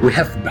instead. We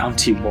have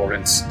bounty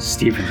warrants,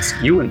 Stevens.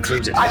 You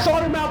included. I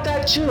thought about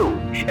that too.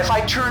 If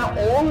I turn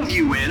all of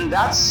you in,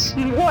 that's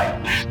what?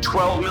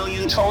 12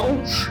 million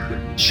total?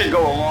 Should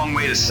go a long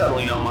way to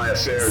settling up my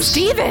affairs.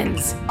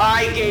 Stevens!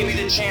 I gave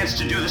you the chance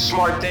to do the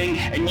smart thing,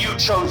 and you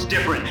chose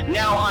different.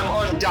 Now I'm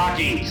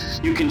undocking.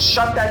 You can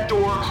shut that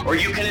door, or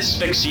you can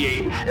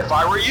asphyxiate. If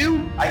I were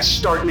you, I'd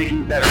start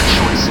making better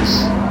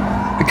choices.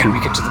 Can we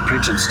get to the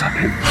bridge and stop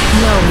him?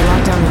 No, we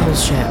locked down the whole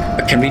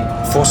ship. Can we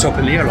force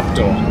open the airlock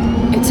door?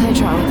 It's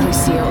hydraulically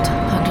sealed.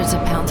 Hundreds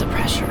of pounds of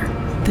pressure.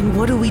 Then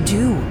what do we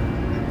do?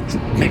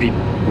 Maybe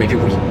we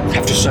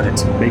have to shut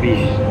it.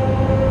 Maybe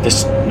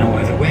there's no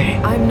other way.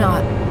 I'm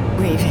not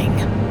leaving.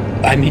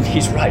 I mean,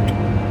 he's right.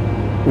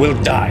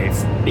 We'll dive.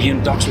 He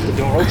undocks with the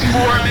door open.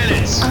 4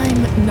 minutes!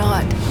 I'm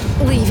not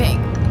leaving.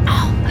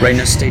 Ow.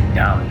 Rainer, stay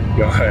down.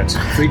 You're hurt.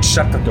 Freed,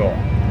 shut the door.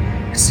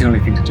 It's the only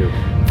thing to do.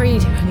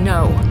 Freed,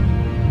 no.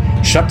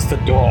 Shut the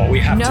door. We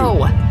have to.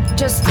 No.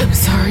 Just... I'm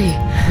sorry,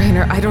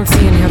 Rainer. I don't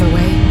see any other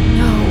way.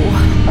 No.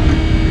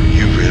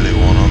 You really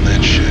want on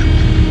that ship?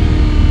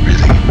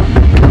 Really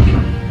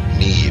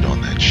need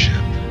on that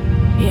ship?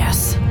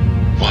 Yes.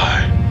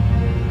 Why?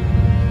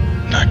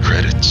 Not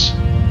credits.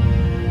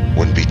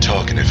 Wouldn't be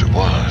talking if it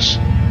was.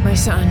 My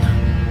son.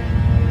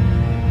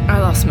 I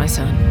lost my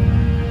son.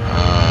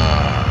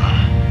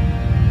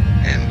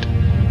 And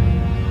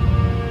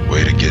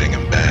way to getting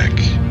him back.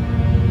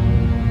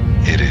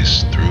 It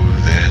is through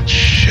that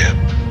ship.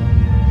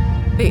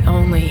 The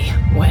only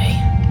way.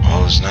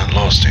 All is not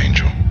lost,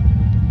 Angel.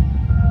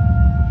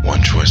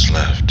 One choice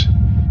left.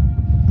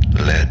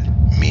 Let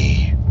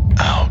me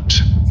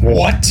out.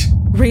 What?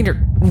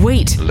 Rainer,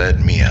 wait! Let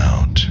me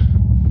out.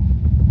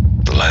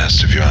 The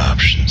last of your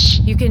options.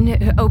 You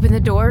can open the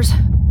doors?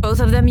 Both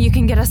of them? You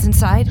can get us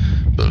inside?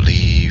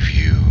 Believe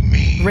you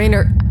me.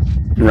 Rainer,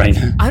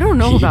 I don't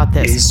know about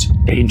this. It's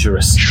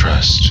dangerous.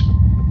 Trust.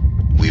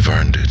 We've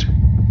earned it.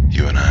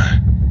 You and I.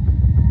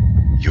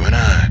 You and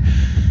I.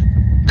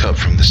 Cut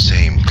from the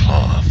same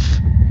cloth.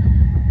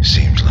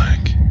 Seems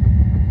like.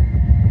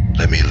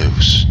 Let me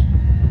loose.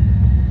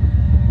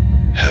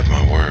 Have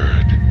my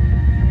word.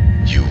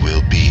 You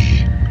will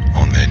be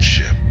on that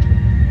ship.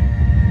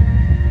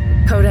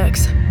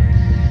 Codex.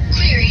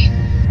 Query.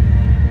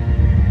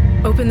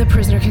 Open the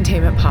prisoner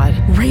containment pod.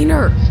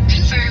 Rainer!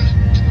 Confirm.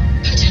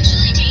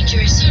 Potentially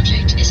dangerous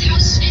subject is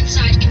housed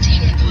inside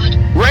containment pod.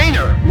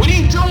 Rainer, what are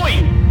you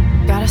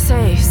doing? Gotta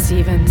say,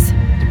 Stevens,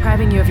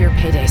 depriving you of your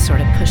payday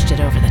sort of pushed it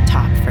over the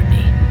top for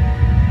me.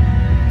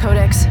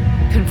 Codex,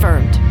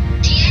 confirmed.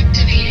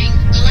 Deactivating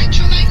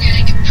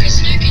electromagnetic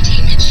prisoner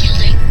containment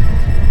shielding.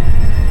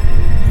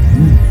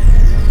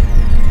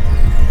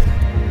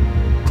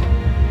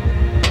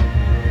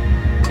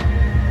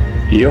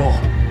 You're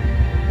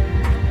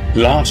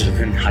larger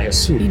than I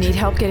assumed. You need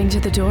help getting to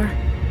the door?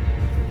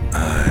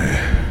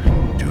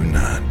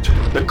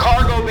 The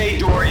cargo bay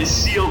door is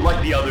sealed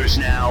like the others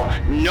now.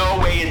 No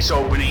way it's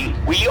opening.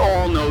 We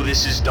all know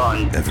this is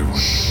done. Everyone.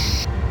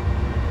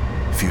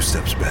 A few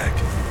steps back.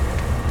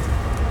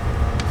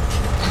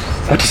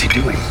 What is he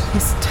doing?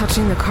 He's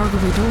touching the cargo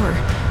bay door.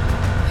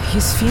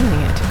 He's feeling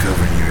it.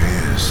 Covering your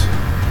ears.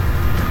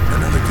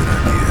 Another good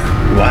idea.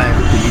 Why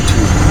would we need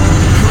to?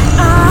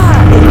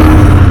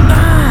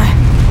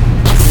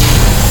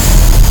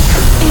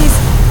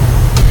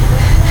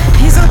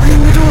 He's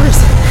opening the doors.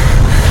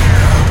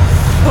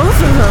 Both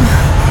of them.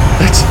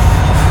 That's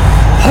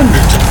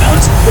hundreds of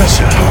pounds of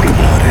pressure. Talk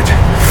about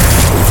it.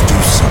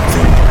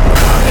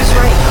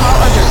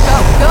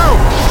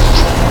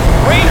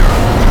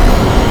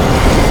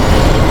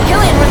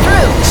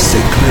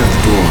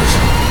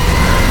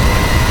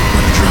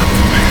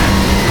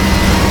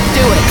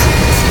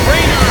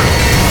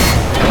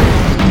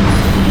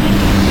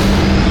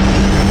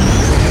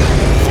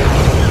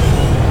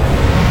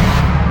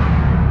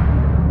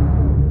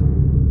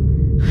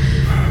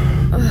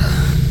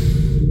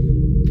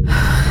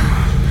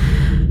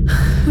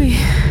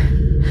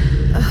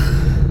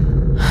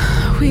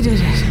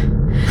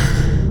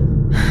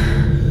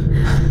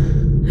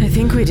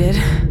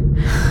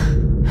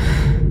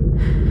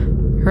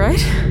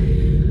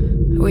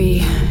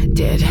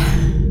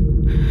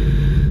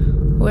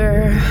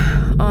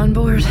 On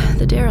board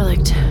the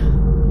derelict.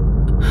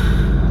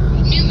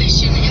 New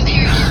mission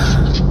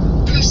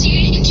imperative.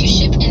 Proceed into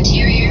ship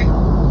interior.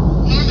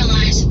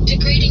 Normalize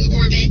degrading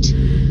orbit.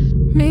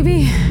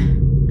 Maybe...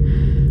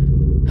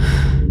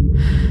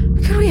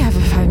 Could we have a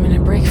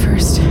 5-minute break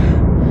first?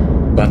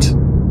 But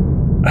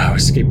our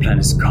escape plan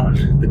is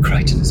gone. The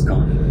Crichton is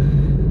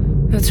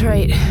gone. That's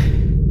right.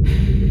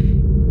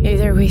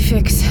 Either we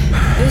fix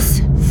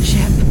this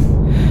ship,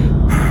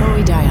 or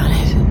we die on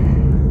it.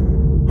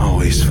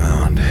 Always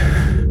found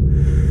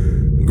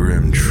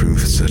grim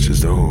truths such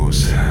as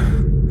those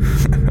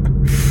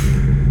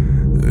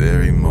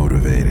very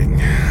motivating.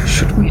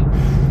 Should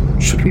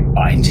we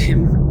bind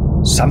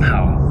him?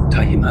 Somehow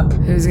tie him up?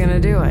 Who's gonna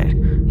do it?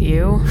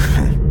 You?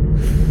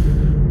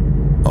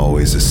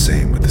 Always the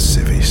same with the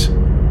civvies.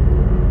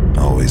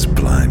 Always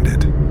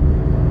blinded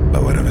by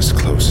whatever's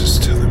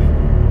closest to them.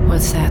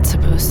 What's that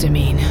supposed to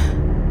mean?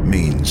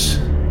 Means,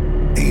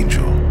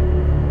 Angel,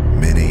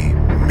 many,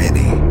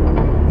 many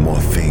more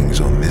things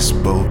on this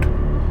boat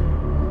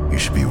you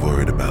should be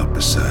worried about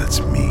besides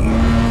me.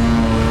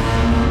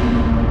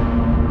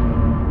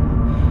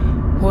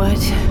 What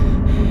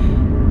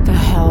the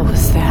hell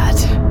was that?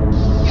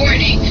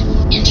 Warning.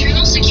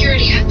 Internal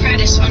security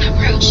apparatus on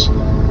approach.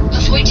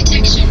 Avoid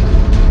detection.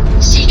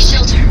 Seek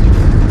shelter.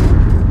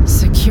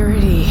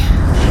 Security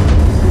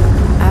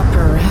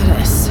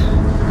apparatus.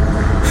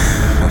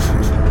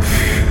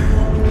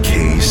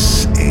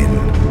 Case in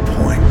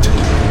point.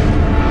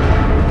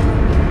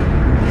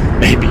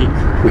 Maybe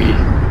we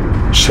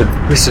should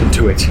listen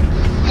to it.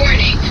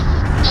 Warning.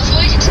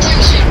 Avoid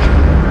detection.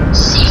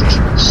 Seek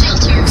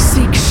shelter.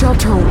 Seek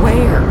shelter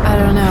where? I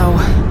don't know.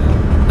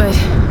 But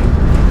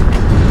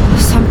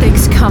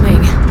something's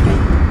coming.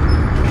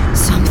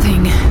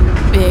 Something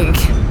big.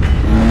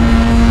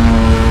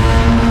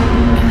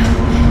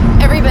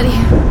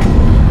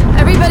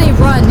 Everybody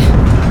run!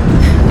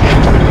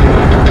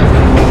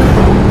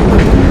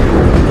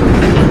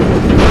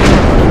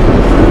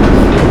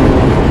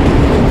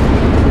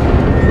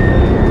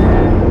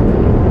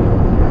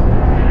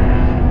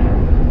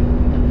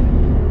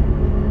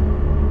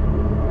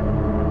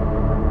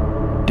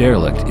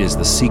 Derelict is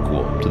the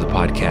sequel to the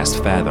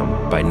podcast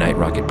Fathom by Night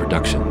Rocket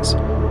Productions.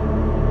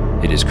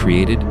 It is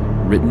created,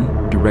 written,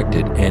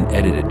 directed, and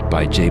edited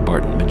by J.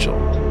 Barton Mitchell.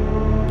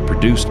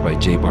 Produced by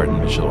J. Barton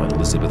Mitchell and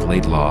Elizabeth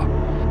Laidlaw,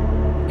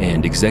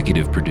 and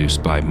executive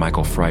produced by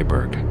Michael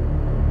Freiberg.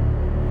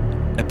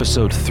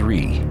 Episode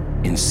 3,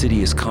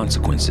 Insidious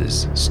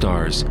Consequences,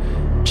 stars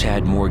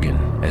Chad Morgan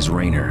as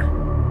Rayner,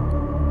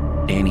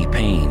 Danny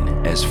Payne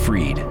as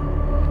Freed,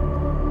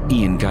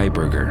 Ian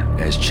Geiberger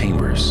as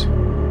Chambers,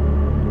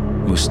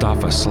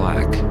 Mustafa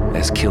Slack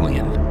as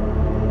Killian,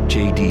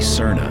 J.D.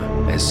 Cerna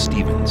as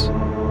Stevens,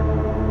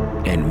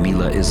 and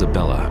Mila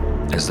Isabella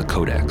as the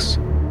Codex.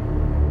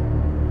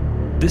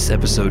 This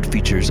episode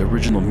features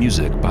original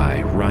music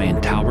by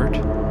Ryan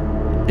Talbert,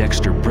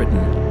 Dexter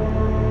Britton,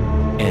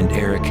 and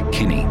Eric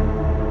Kinney,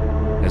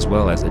 as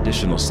well as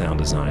additional sound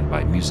design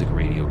by Music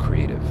Radio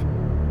Creative.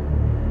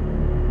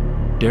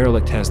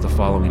 Derelict has the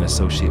following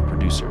associate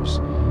producers: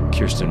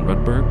 Kirsten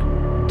Rudberg,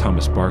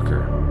 Thomas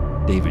Barker,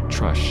 David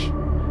Trush,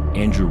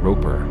 Andrew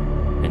Roper,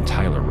 and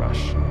Tyler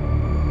Rush.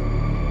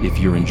 If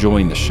you're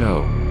enjoying the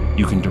show,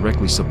 you can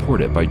directly support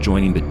it by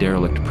joining the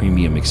Derelict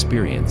Premium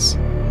Experience.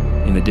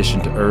 In addition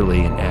to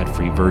early and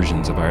ad-free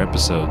versions of our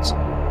episodes,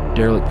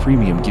 Derelict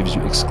Premium gives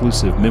you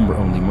exclusive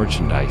member-only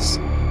merchandise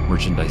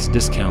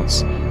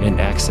discounts, and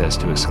access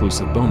to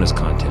exclusive bonus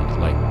content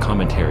like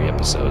commentary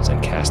episodes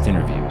and cast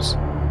interviews.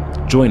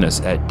 Join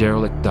us at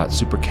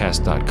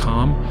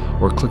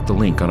derelict.supercast.com or click the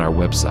link on our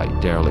website,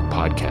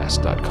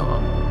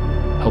 derelictpodcast.com.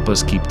 Help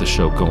us keep the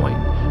show going.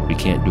 We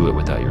can't do it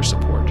without your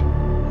support.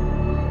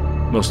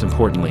 Most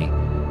importantly,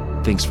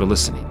 thanks for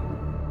listening.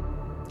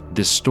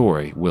 This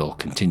story will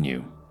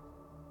continue.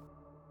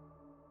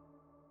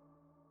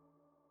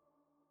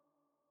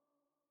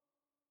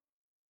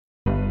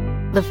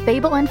 The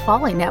Fable and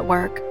Folly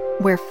Network,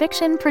 where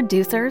fiction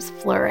producers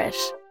flourish.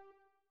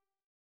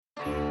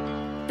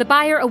 The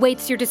buyer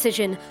awaits your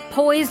decision,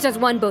 poised as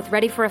one both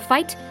ready for a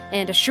fight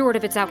and assured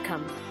of its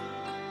outcome.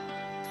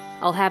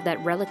 I'll have that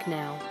relic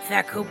now.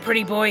 Thaku,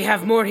 pretty boy,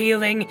 have more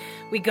healing.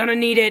 We gonna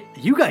need it.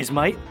 You guys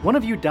might. One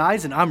of you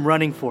dies and I'm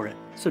running for it.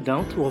 So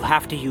don't. We'll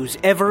have to use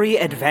every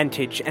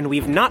advantage, and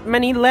we've not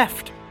many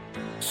left.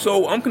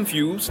 So, I'm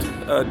confused.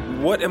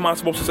 What am I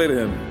supposed to say to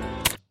him?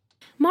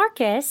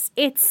 Marcus,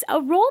 it's a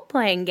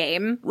role-playing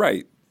game.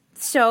 Right.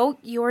 So,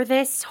 you're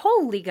this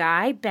holy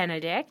guy,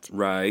 Benedict.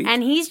 Right.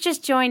 And he's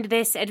just joined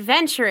this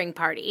adventuring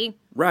party.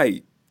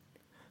 Right.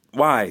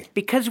 Why?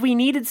 Because we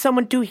needed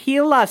someone to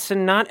heal us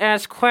and not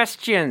ask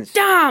questions.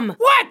 Dumb!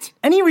 What?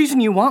 Any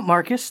reason you want,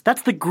 Marcus.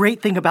 That's the great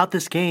thing about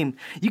this game.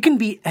 You can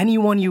be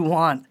anyone you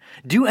want.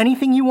 Do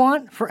anything you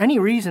want, for any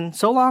reason,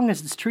 so long as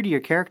it's true to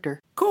your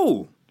character.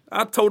 Cool.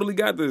 I totally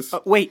got this.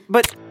 Wait,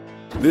 but...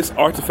 This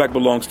artifact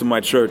belongs to my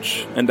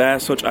church, and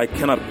as such, I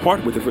cannot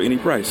part with it for any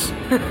price.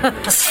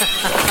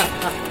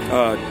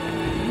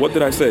 What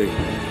did I say?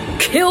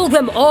 Kill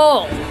them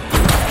all!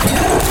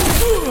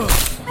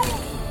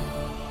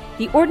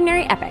 The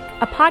Ordinary Epic,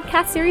 a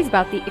podcast series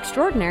about the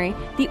extraordinary,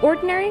 the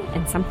ordinary,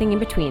 and something in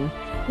between.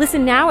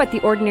 Listen now at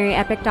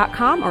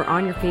theordinaryepic.com or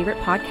on your favorite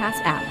podcast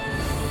app.